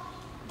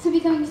to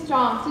becoming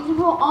strong, so we can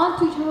hold on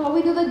to each other while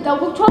we do the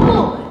double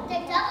trouble. The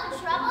double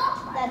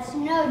trouble? That's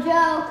no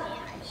joke.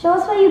 Show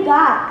us what you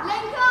got.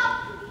 Link up.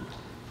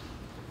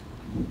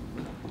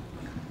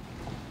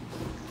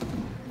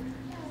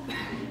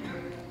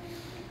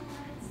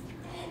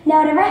 Now,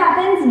 whatever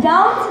happens,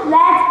 don't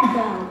let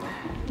go.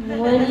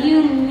 What do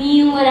you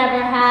mean,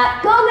 whatever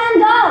happened? Go, man,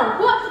 go!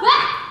 What?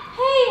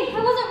 Hey, I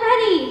wasn't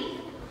ready.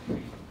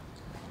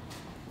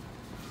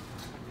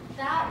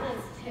 That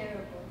was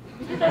terrible.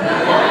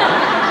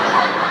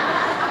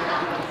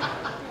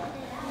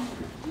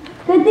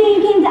 Good thing you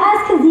came to us,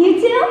 because you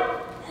two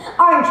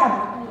are in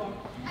trouble.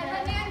 And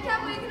when you're in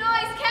trouble, you can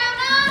always count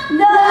on.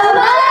 The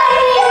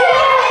Mighty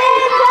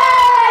Mutant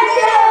Power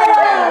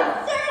Turtles!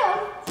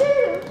 Turtles!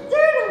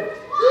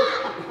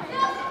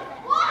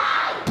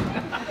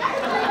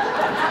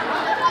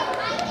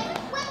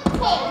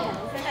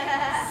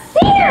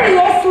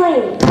 Seriously!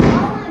 Oh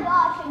my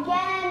gosh,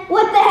 again?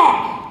 What the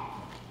heck?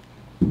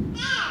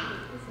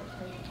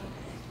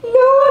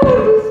 No one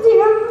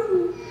understands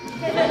me.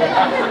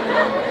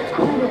 I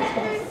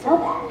understand so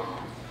bad.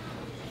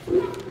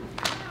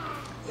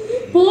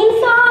 Theme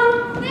song?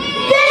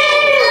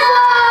 Theme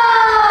song!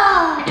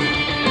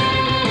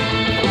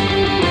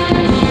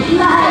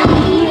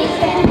 Mighty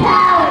Mutant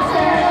Power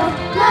Turtles!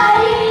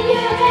 Mighty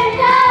Mutant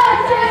Power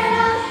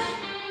Turtles!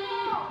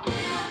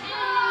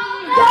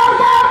 Go,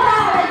 go,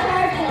 Power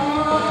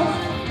Turtles!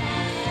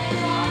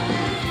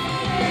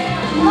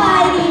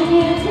 Mighty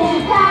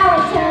Mutant Power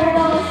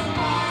Turtles!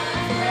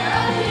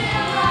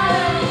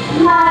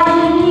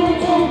 Mighty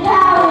Mutant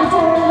Power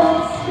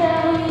Turtles!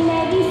 Sure, we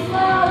may be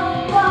slow,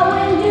 but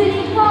when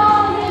duty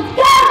calls, it's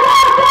go, go,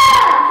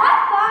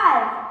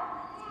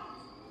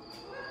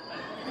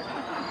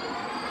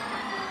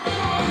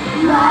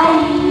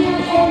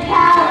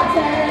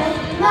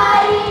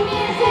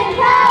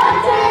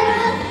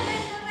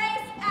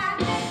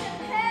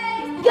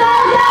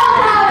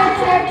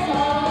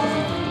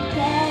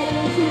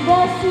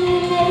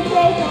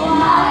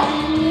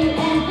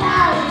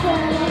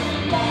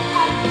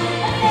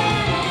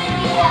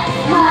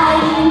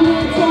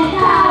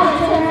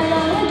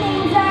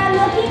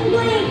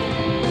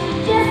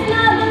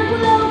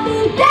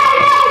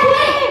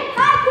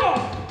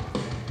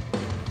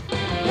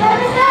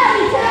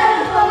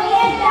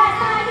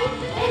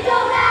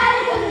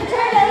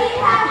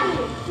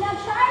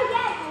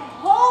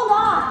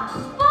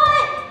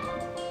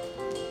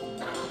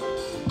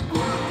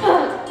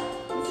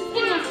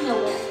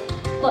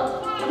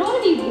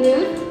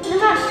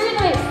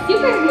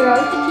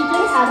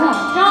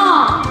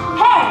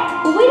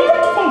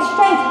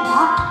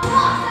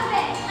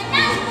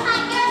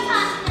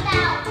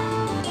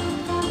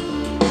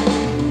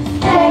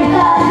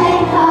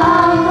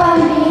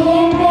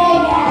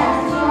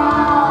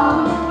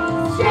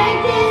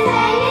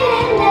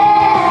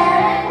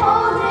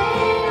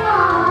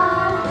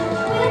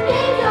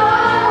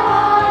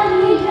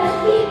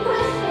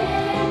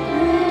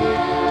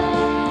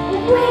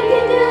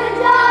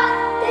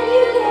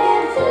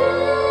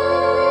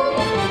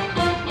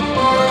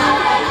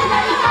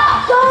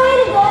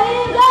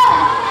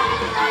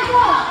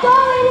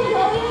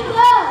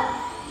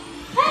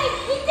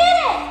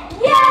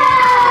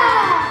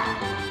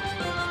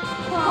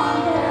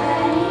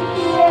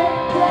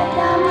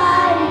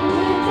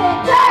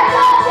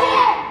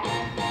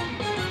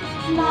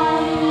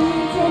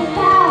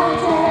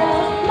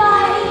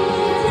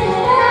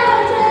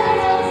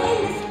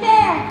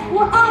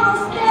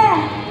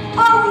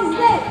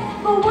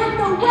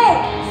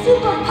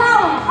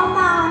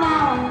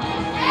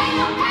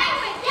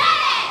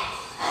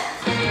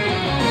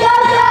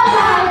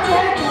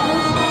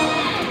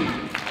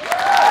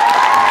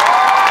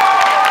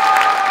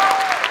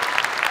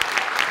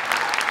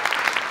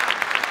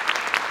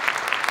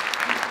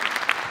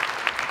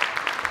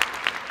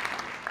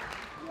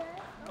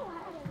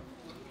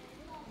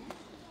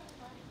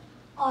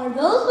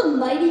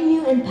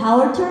 and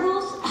power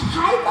turtles?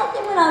 I thought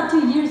they went out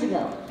 2 years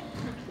ago.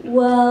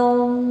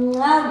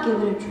 Well, I'll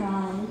give it a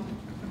try.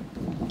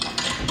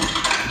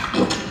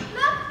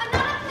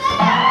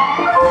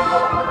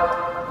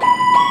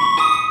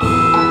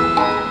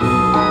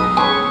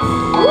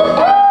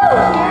 Woohoo!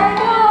 Here I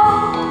go.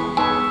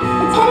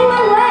 It's heading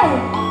my way.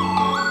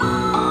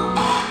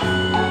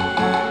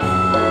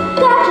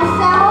 Gotcha,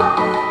 Sal.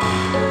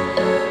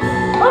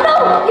 Oh no!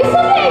 You're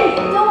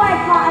slipping! Don't worry,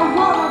 Paul. I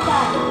won't let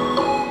that.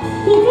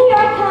 Easy, here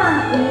I come.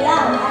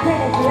 Yum, I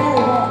heard it's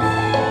really good.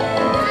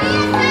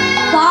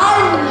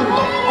 Finally,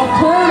 a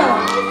turtle.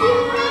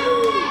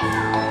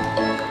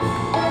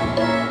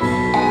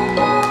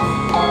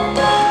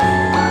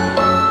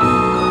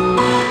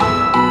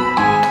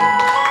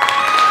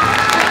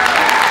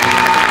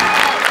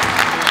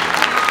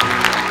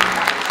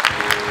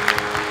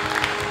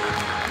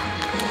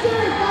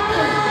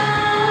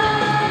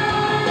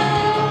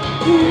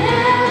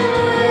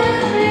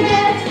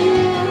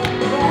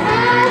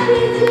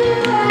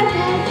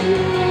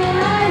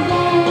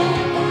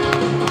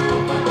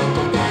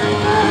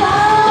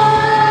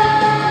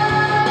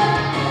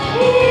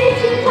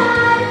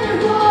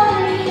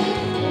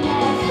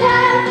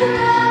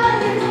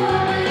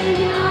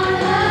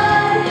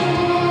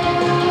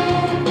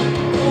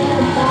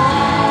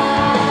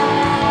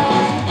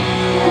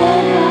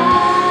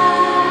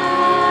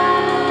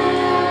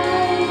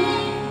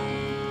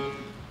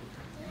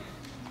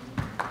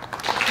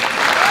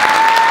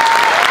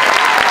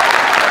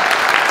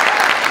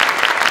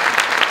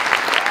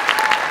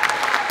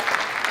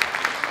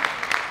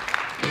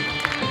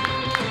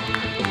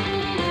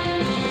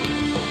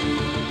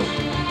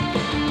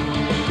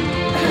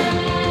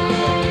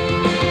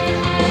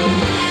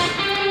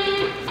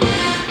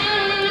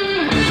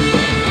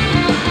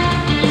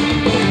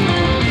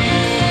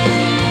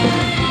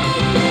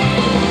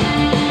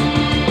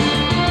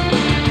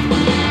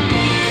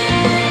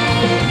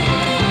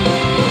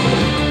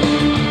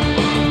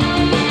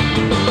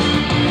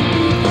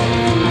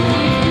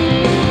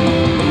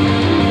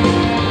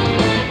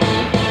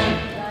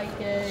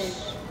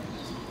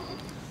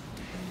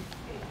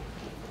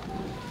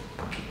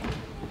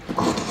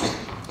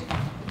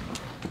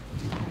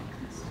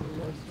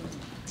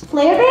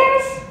 Flare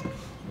Bears?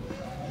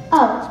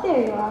 Oh,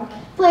 there you are.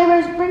 Flare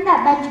Bears, bring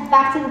that bench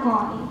back to the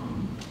colony.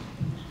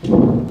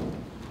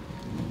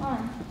 Come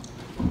on.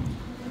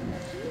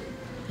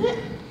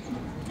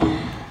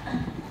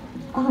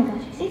 Oh my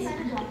gosh,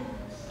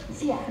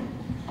 it's yeah.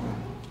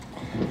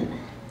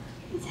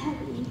 It's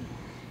heavy.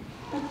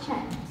 Let's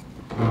try.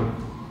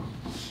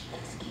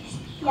 Excuse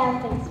me. Yeah, I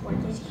think it's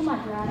worth it. Come on,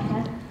 Veronica.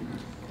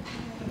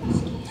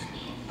 Excuse me.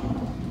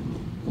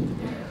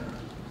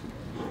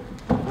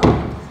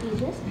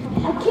 Jesus.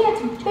 I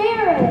can't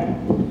bear it.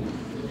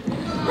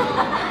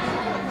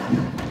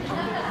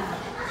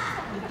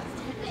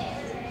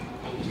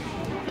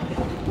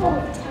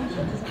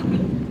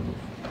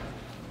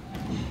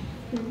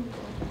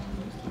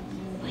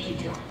 What are you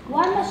doing?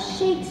 Why must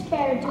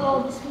Shakespeare do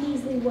all this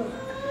measly work?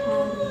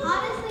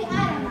 Honestly, I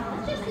don't know.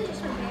 Let's just do this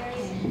for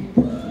berries.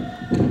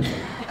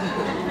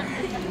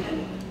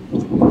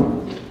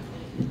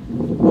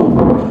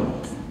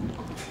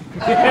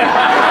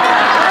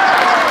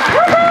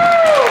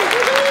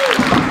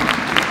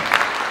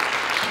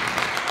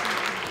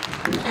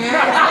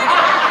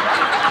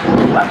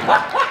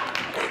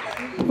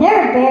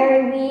 They're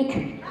very weak.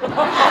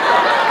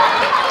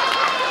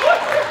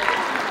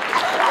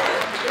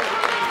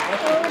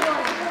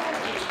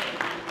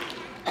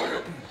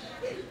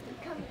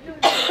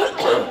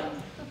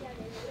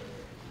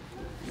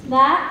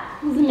 That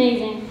was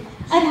amazing.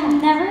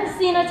 I've never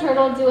seen a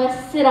turtle do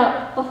a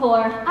sit-up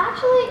before.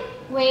 Actually,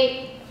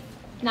 wait.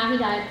 Now he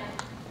died.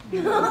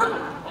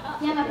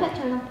 Yeah, my pet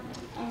turtle.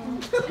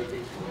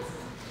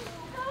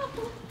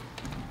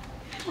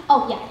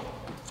 Oh, yeah.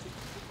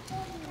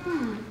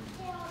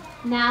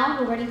 Now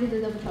we're ready to do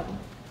double trouble.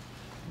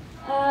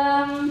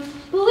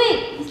 But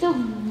wait, there's still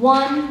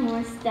one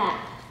more step.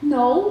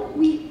 No,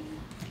 we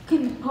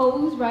can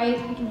pose right,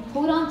 we can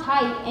hold on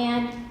tight,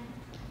 and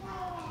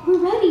we're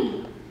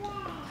ready.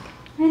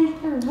 Ready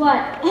for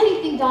what?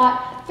 Anything,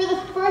 Dot. For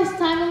the first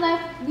time in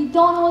life, we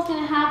don't know what's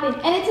gonna happen,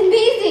 and it's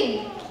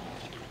amazing.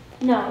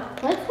 No,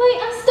 let's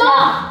wait and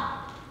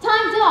Stop!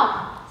 Time's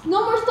up.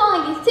 No more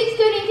stalling. It's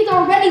 6:30 and kids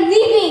are already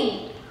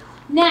leaving.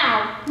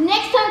 Now,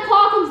 next time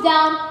call comes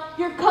down,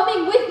 you're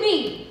coming with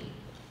me.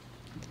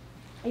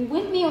 Are you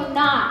with me or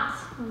not?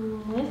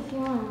 I'm with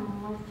you,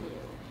 I'm with you.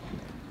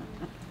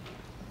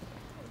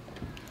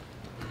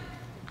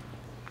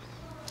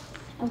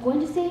 I'm going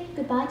to say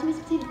goodbye to Miss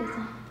Potato Face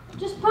now.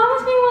 Just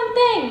promise me one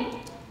thing.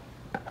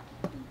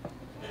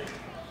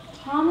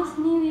 Promise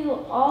me we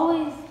will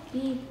always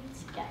be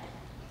together.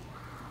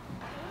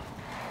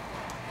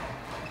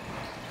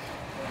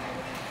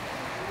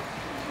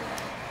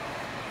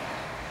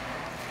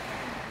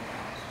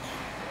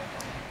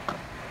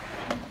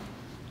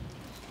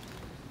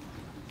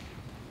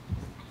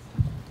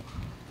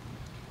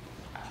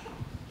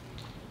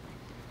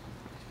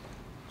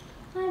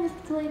 Hi,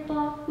 Mr. Late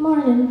Ball.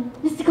 Morning.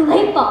 Mr.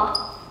 Late Ball.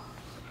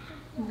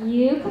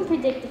 You can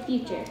predict the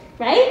future,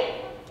 right?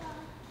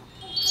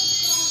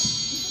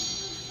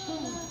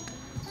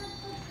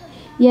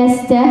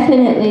 Yes,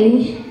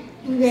 definitely.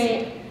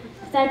 Great,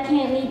 because I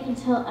can't leave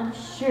until I'm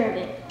sure of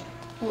it.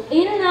 Will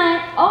Aiden and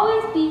I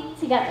always be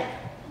together?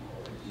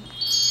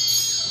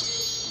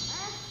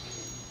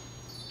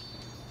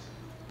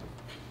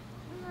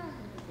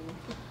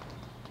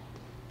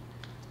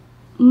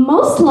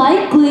 Most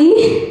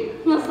likely.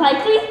 Most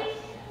likely?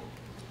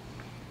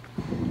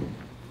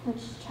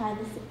 Let's try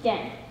this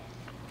again.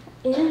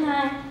 Aiden and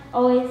I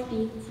always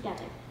be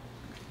together.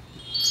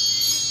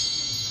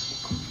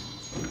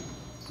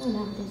 Oh,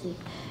 now I'm dizzy.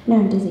 Now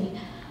I'm dizzy.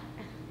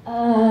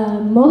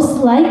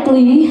 Most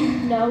likely.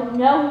 No,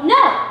 no,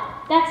 no!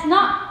 That's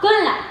not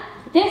good enough.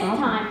 This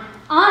time,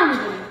 I'm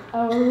getting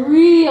a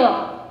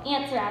real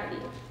answer out of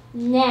you.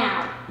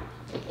 Now,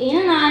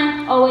 Aiden and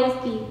I always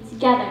be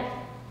together.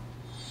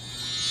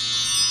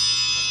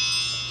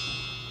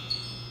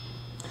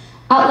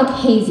 Outlook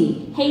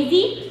hazy.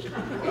 Hazy?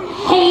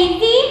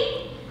 Hazy?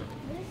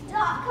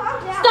 Stop, calm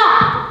down.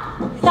 Stop!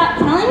 Stop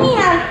telling me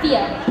how to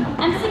feel.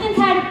 I'm sick and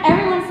tired of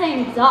everyone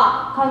saying,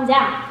 Doc, calm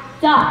down.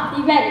 Doc,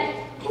 be ready.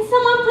 Can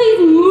someone please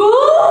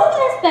move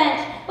this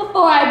bench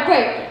before I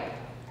break it?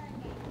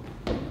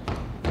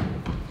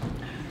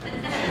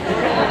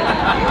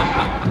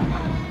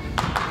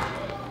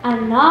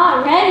 I'm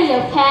not ready,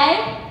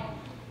 okay?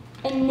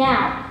 And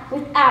now,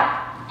 without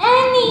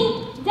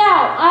any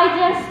doubt,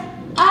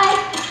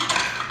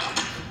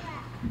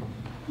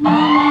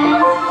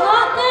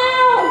 not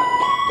now!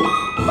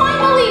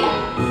 Finally!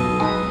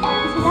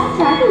 So that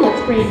dragon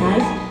looks pretty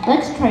nice.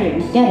 Let's try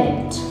and get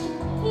it.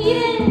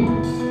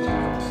 Eden!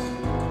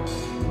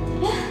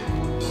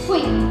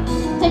 Wait,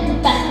 take the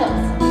best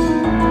hooks.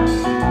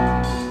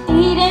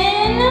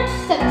 Eden!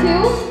 Step 2.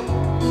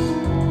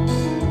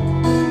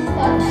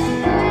 Step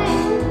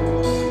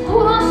 3.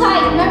 Hold on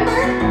tight, remember?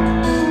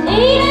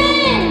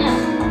 Eden!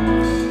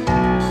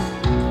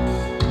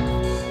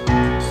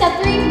 Step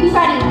 3, be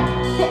ready.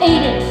 To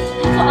Aiden.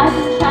 That's what I've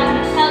been trying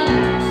to tell you.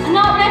 I'm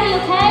not ready,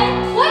 okay?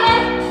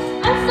 Wait!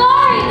 I'm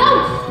sorry! No!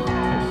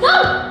 No!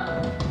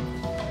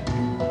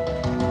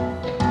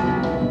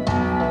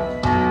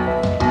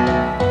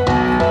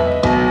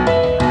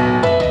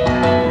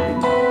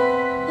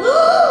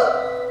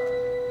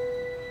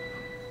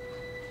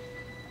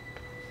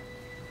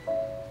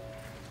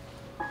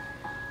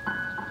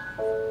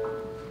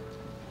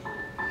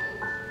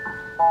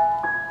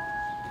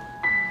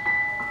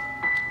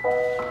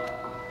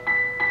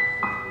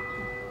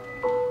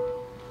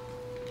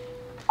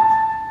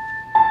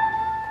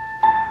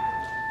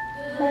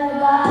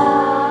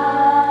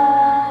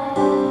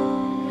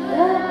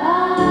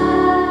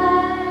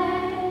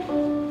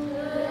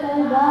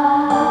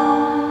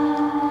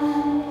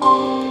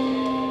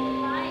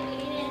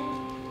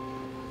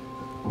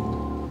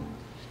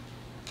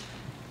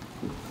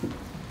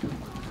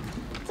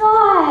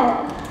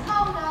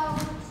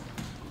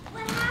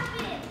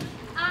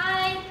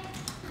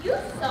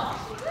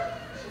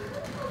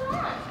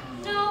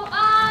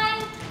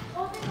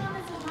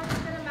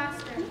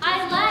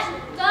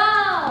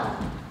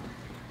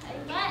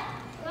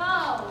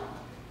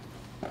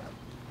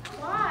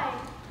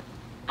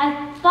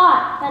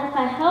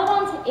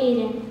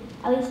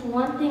 At least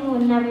one thing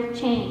would never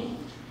change.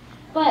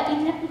 But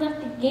even if we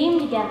left the game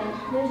together,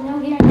 there's no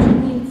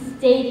guarantee we'd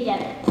stay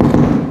together.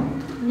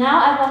 Now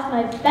I've lost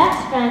my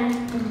best friend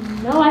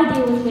and no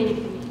idea what's waiting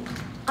for me.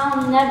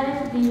 I'll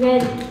never be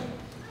ready.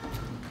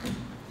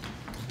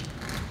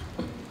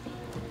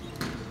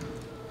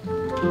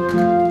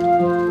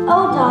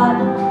 Oh, Dad,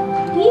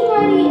 being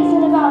ready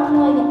isn't about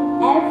knowing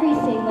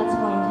everything that's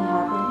going to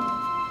happen.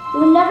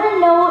 You'll never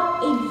know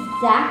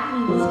exactly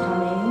what's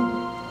coming.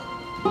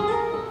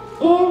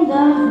 In the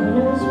who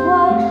knows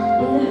what,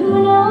 in the who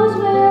knows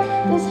where,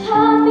 there's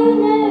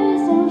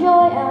happiness and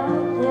joy out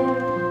there.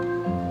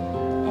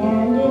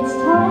 And it's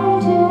time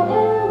to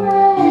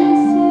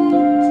embrace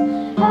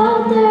it.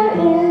 Out there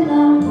in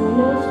the who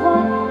knows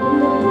what, in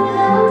the who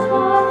knows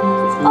what,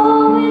 it's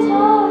always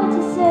hard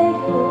to say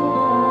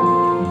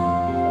goodbye.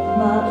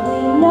 But we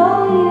know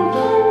you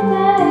can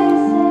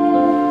face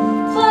it.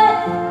 But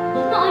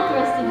not like the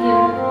rest of you.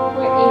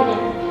 We're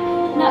Aiden.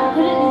 Not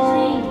good at new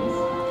things.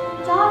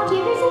 Doc,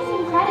 give yourself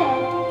some credit.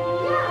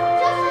 Yeah,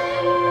 just so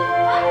you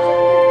know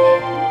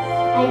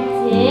I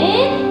did?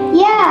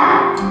 Yeah,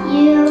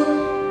 you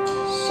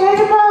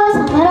sugar pose, a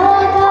little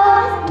let go,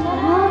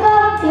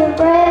 you're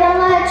brave and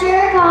let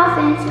your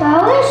confidence go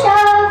and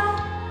shove.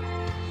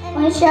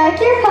 When strike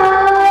your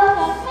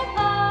pose.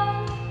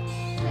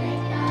 Big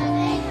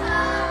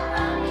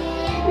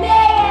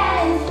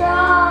and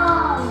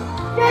strong.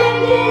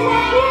 Strength is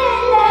hanging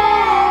in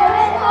there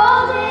and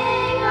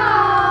holding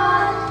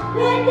on.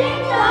 When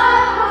things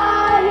are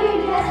hard, you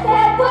just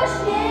kept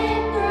pushing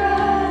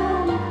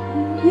through.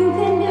 You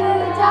can do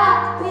it, Doc.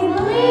 We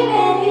believe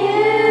in you.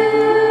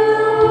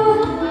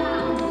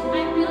 I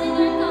really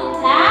learned all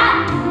that.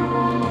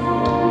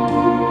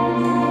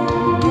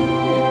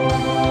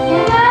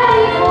 You're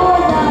ready for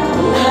the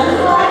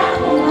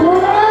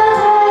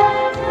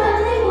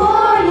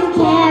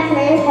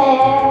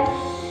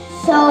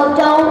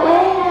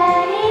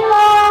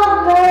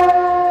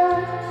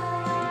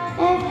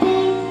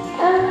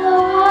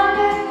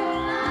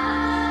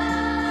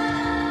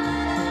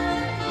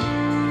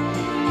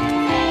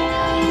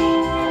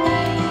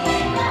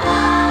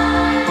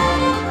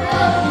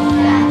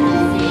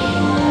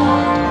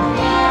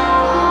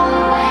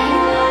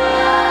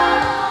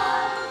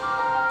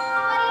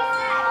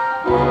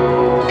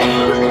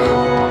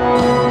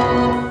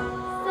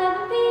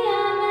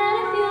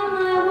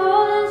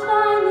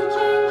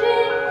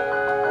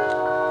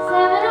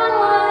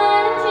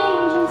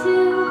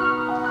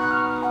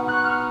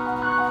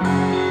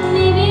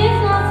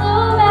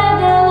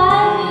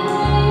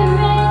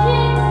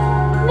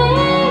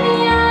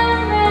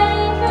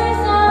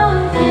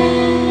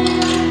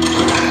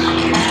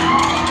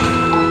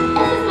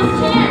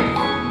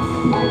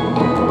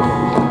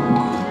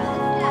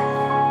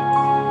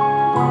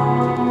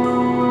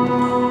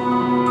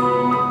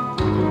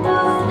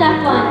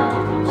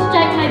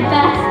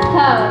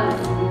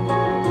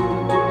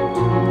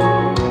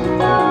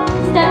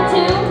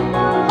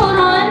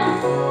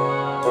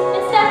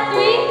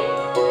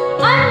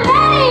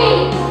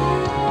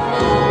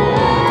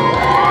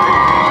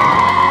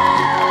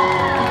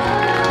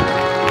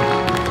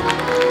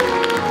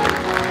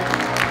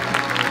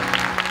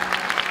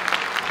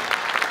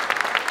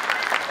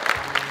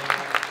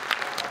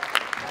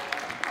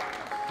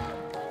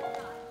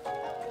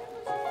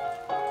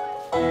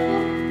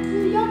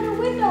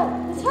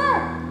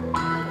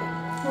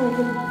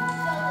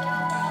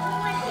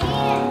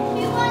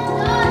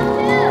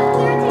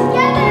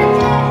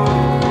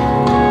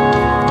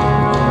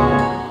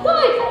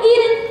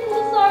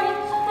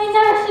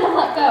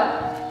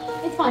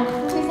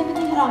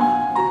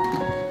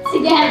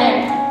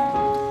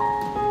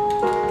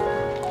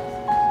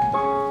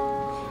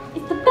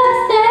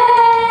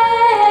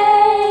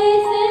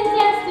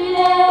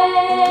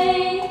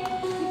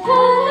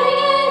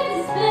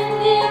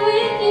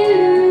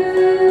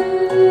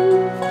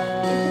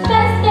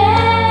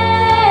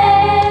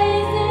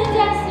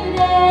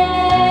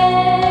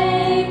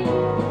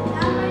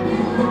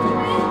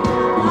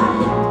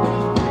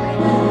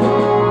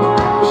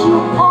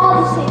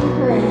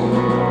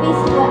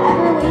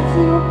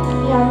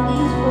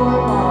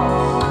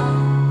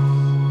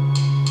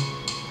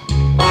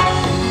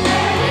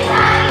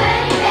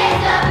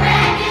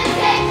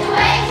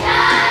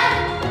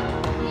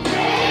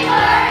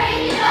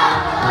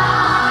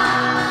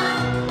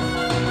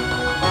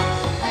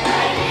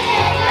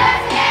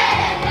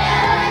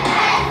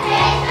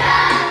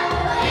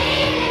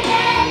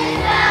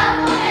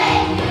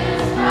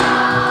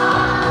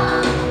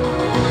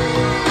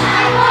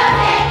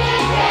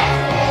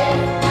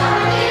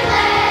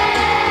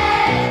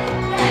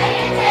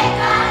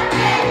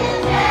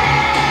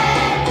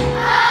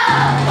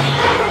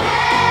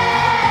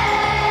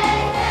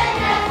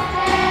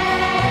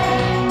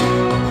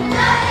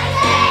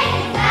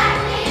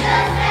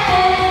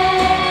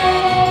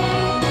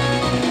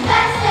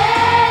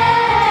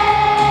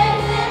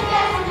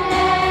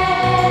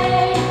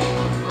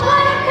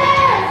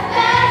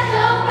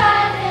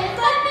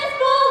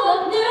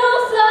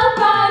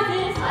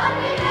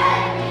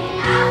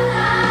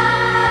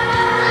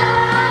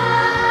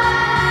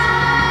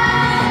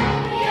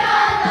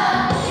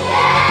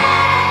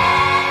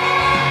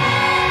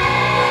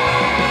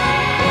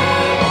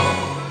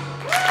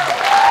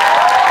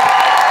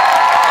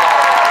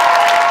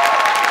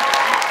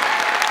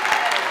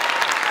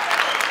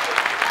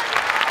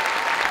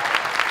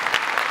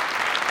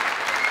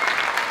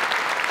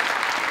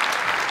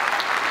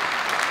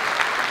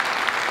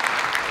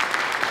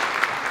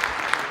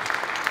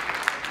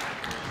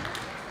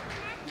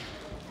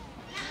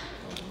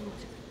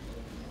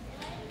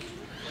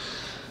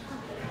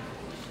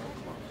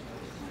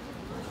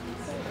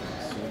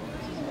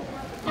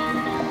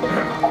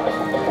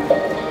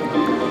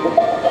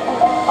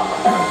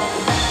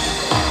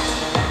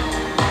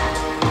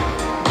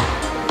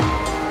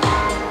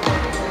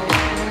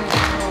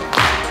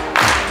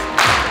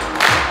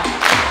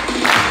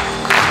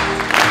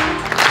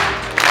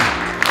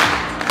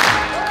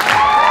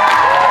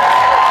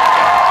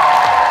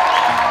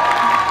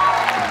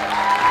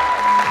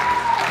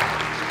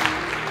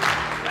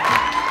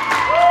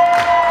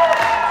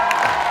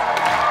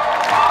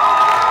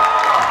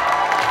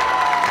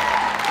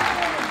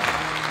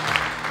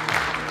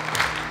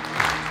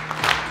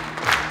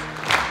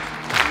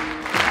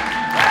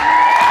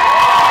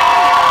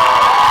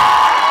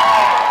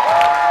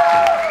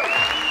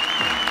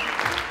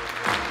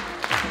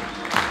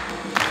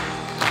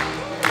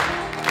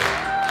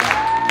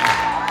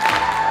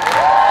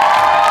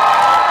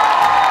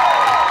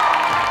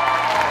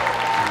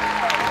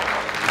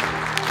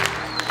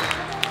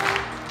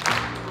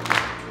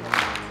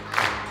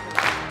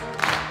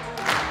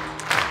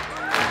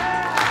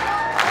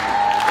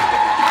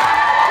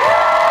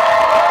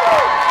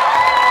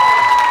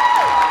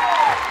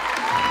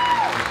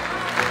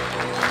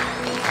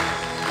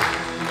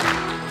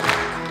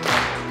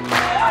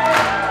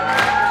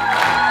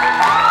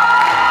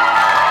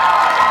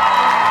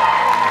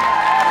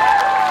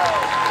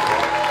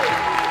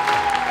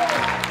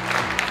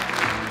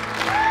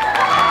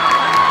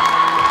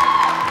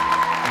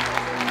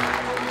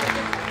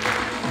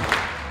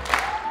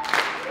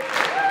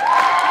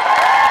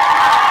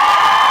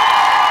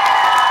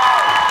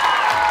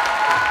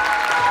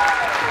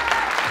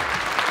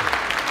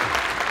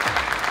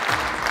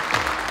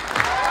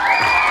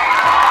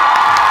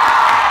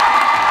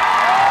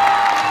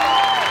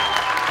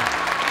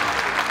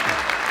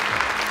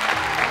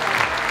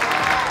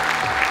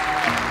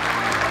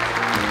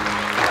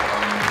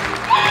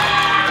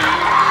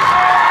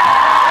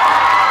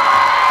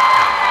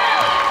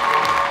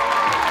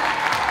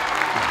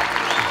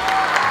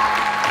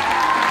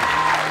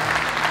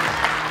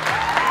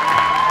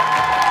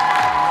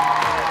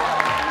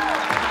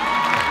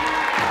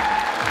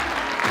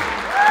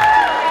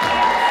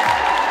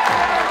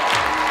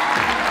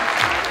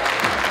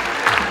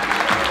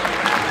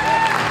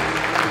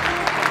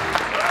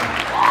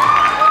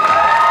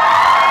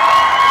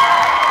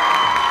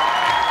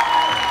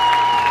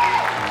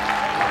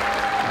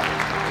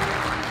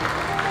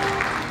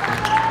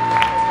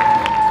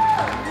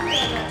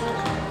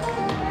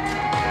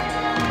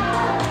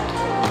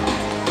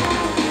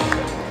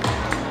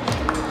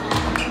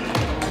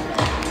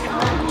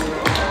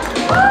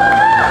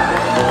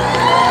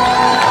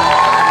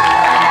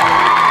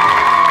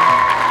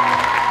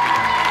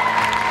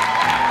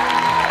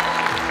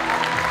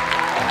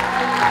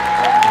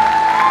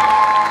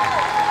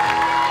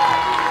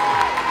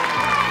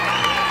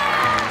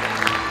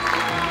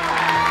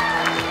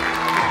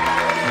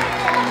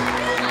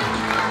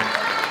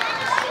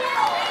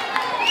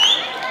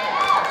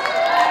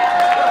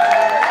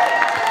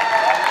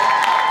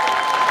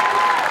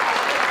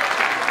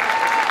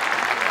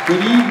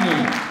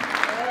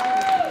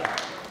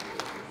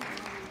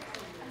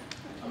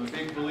I'm a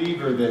big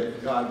believer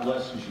that God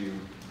blesses you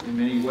in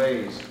many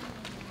ways.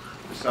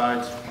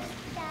 Besides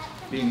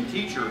being a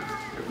teacher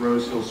at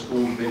Rose Hill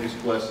School, the biggest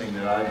blessing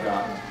that I've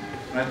gotten,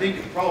 and I think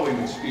it probably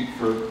would speak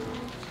for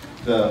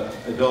the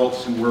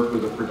adults who work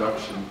with a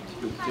production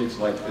with kids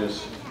like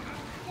this,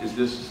 is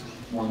this is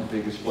one of the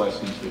biggest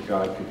blessings that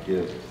God could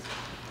give.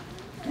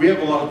 We have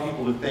a lot of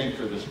people to thank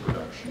for this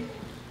production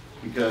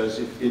because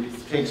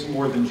it takes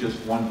more than just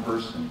one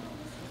person.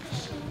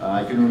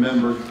 I can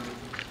remember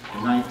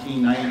in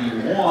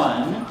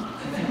 1991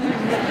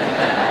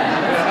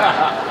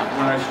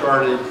 when I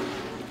started,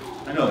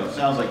 I know it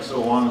sounds like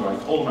so long ago, I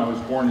told them I was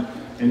born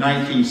in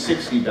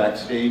 1960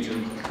 backstage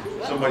and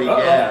somebody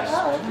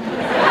gasped.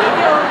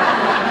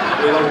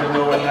 They don't even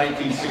know what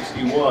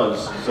 1960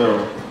 was,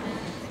 so.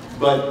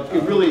 But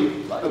it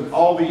really,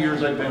 all the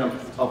years I've been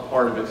a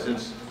part of it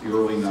since the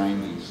early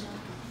 90s,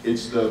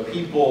 it's the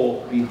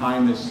people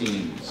behind the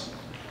scenes.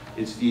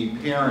 It's the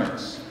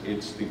parents,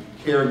 it's the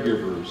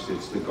caregivers,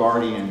 it's the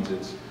guardians,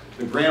 it's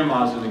the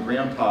grandmas and the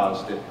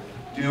grandpas that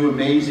do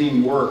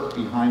amazing work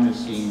behind the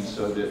scenes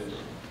so that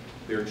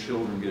their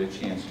children get a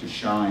chance to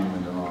shine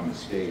when they're on the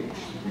stage.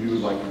 We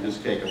would like to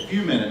just take a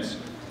few minutes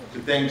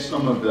to thank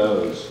some of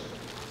those.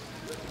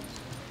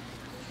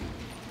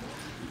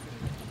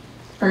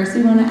 First,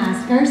 we want to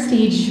ask our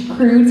stage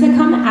crew to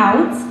come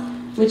out,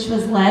 which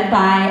was led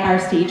by our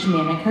stage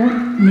manager,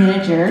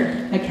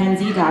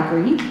 Mackenzie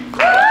Dockery.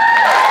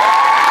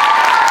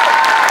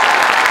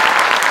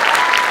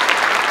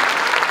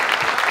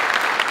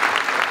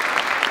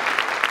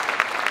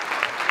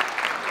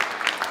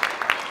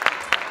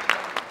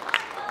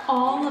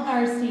 All of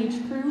our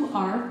stage crew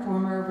are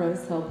former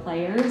Rose Hill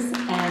players, and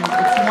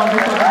it's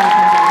wonderful to have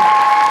them back.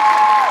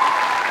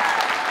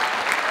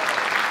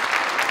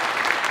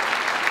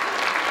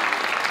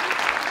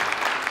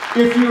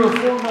 If you're a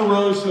former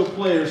Rose Hill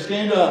player,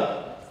 stand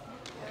up.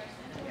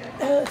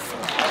 Thank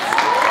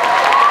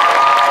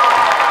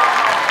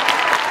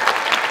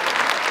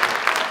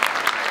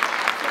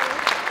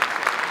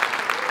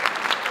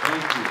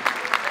you.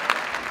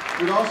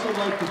 We'd also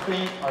like to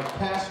thank our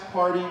cast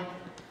party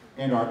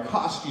and our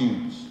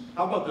costumes.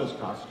 How about those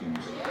costumes?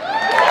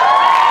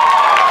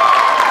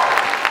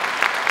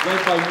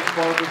 Led by Miss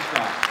Barbara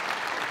Scott.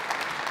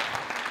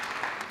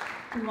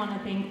 We want to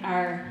thank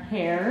our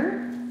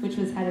hair, which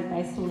was headed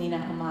by Selena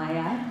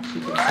Amaya. She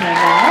could stand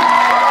up.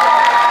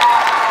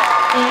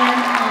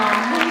 And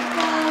our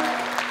makeup,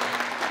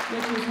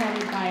 which was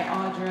headed by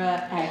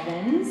Audra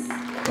Evans.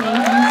 Thank you so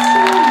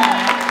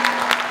much.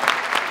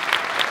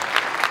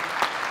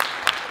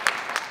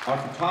 Our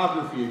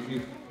photography,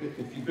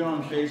 if you've been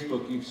on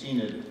Facebook, you've seen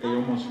it. They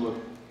almost look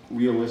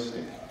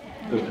realistic.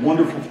 The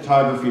wonderful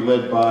photography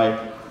led by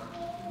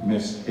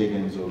Miss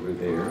Higgins over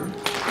there.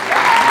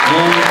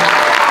 And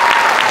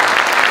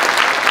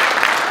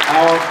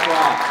our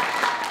props,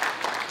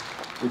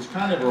 which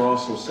kind of are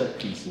also set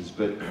pieces,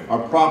 but our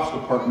props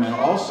department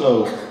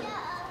also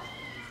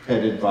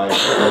headed by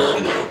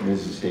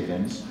Mrs.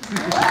 Higgins.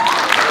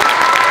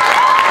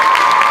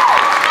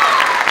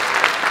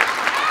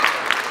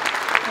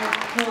 Our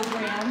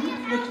program,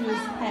 which was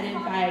headed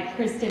by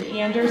Kristen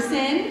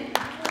Anderson. You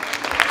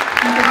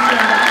can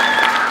stand up.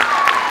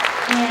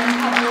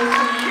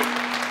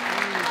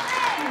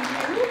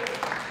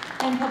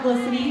 And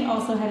publicity,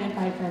 also headed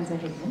by Frenza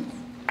Higgins.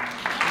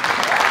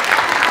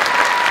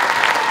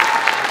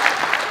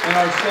 And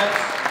our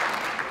sets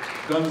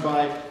done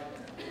by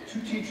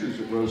two teachers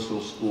at Rose Hill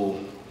School,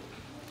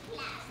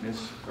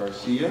 Miss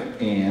Garcia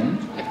and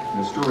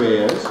Mr.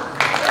 Reyes.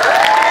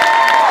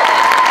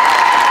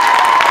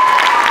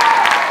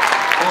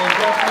 And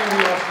definitely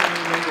we also need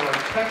to thank our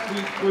tech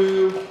week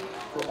crew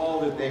for all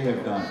that they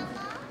have done.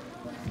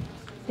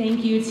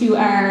 Thank you to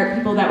our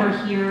people that were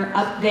here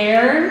up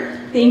there.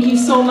 Thank you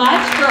so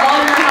much for all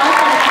your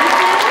help on Edison.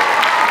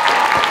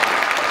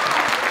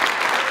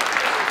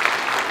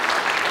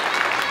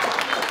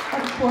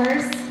 Of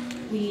course,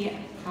 we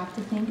have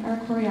to thank our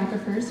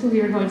choreographers who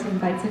we are going to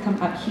invite to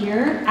come up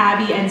here.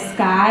 Abby and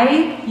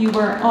Sky, you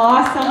were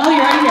awesome. Oh,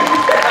 you're right here.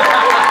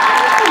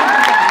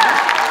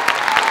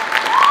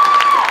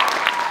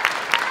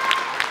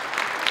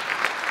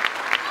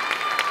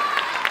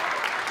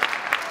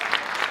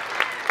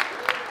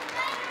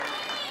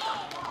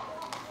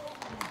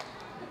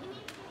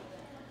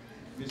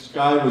 Miss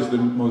Sky was the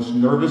most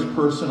nervous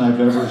person I've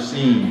ever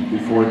seen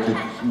before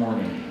this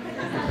morning.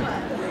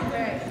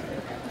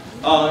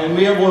 And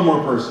we have one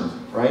more person,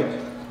 right?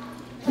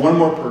 One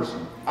more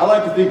person. I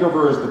like to think of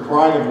her as the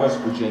pride of West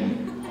Virginia.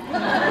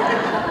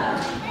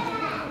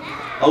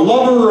 A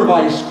lover of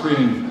ice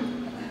cream,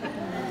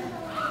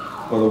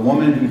 but a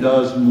woman who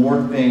does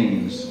more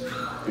things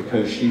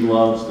because she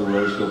loves the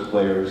Rose Hill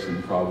players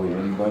than probably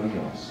anybody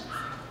else.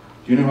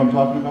 Do you know who I'm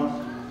talking about?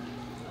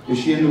 Is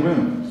she in the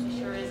room?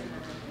 Sure is.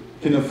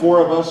 Can the four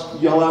of us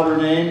yell out her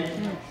name?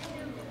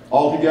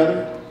 All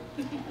together?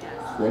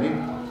 Ready?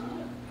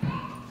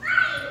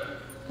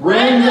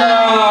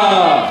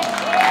 Brenda!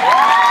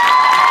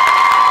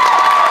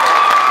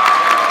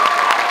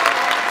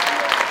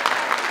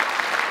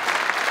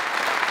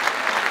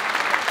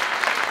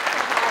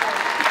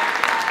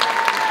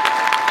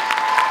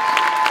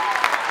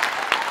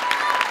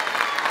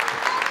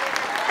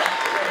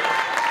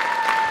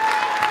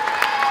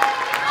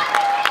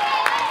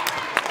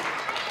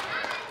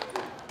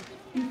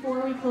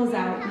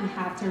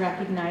 have to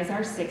recognize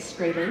our 6th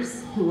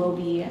graders who will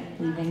be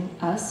leaving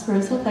us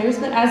Rosehill Players.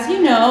 But as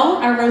you know,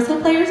 our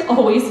Rosehill Players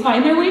always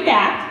find their way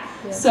back.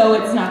 So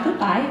it's not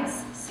goodbye,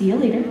 it's see you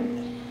later.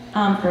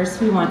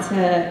 First, we want to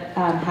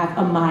have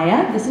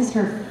Amaya. This is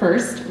her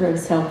first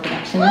Rosehill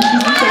production, and she's in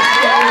 6th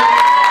grade.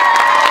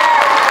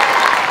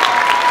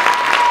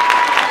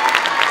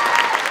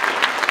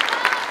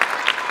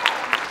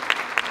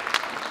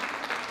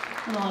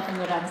 I'm gonna let them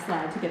go down the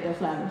slide to get their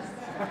flowers.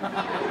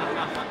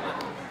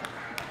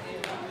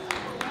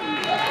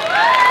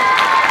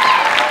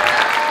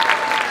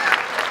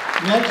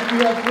 Next, we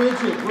have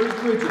Bridget. Where's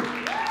Bridget?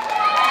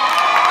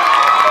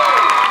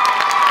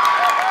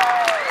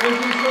 This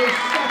is her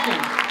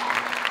second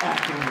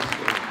act on the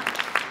stage.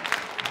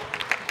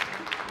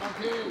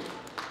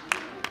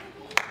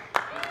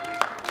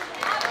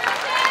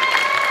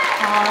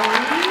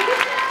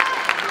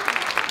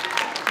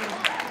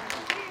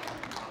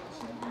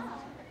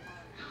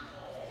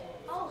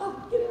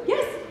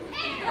 Yes.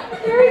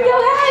 Ari, go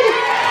ahead.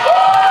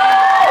 Woo!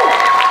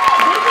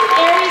 This is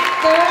Ari's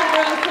 3rd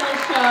Rosehill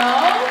show.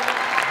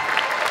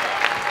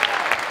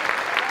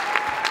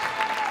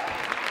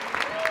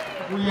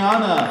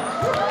 Brianna,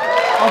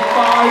 a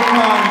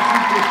 5-time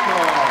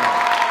superstar.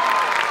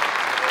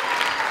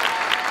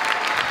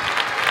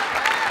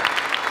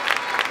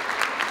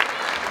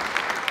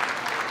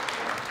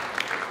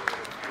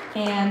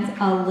 And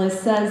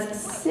Alyssa's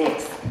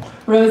 6th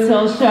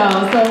Rosehill show.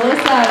 So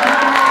Alyssa,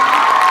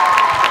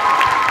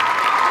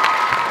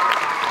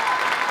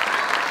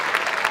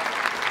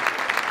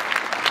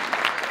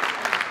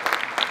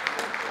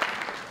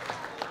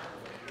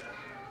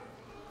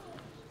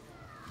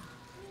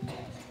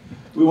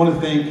 we want to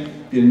thank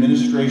the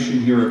administration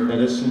here at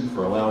Edison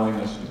for allowing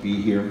us to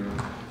be here.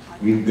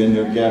 We've been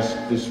their guests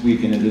this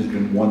week and it has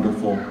been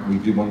wonderful. We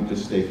do want to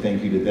say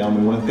thank you to them.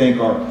 We want to thank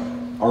our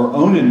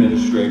own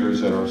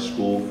administrators at our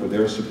school for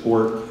their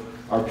support,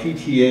 our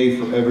PTA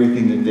for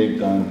everything that they've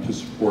done to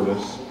support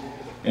us,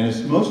 and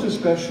it's most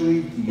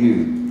especially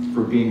you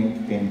for being a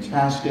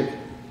fantastic,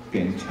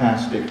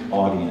 fantastic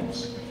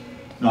audience.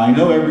 Now I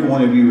know every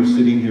one of you are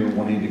sitting here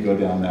wanting to go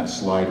down that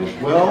slide as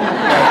well.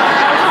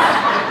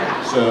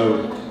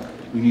 So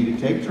we need to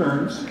take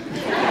turns,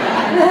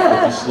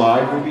 but the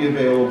slide will be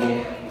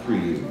available for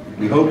you.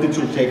 We hope that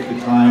you'll take the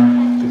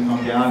time to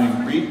come down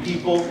and greet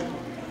people,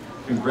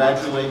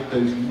 congratulate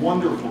those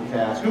wonderful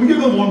cast. Can we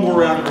give them one more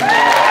round of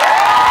applause?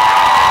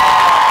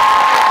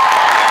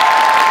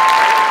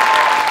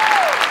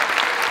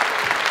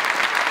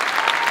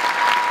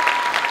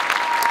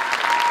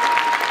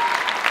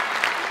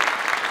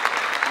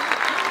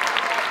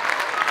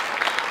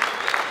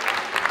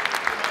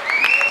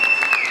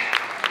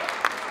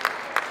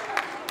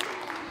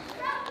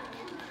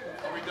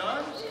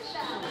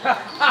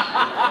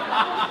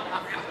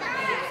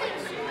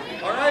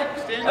 All right,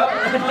 stand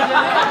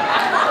up.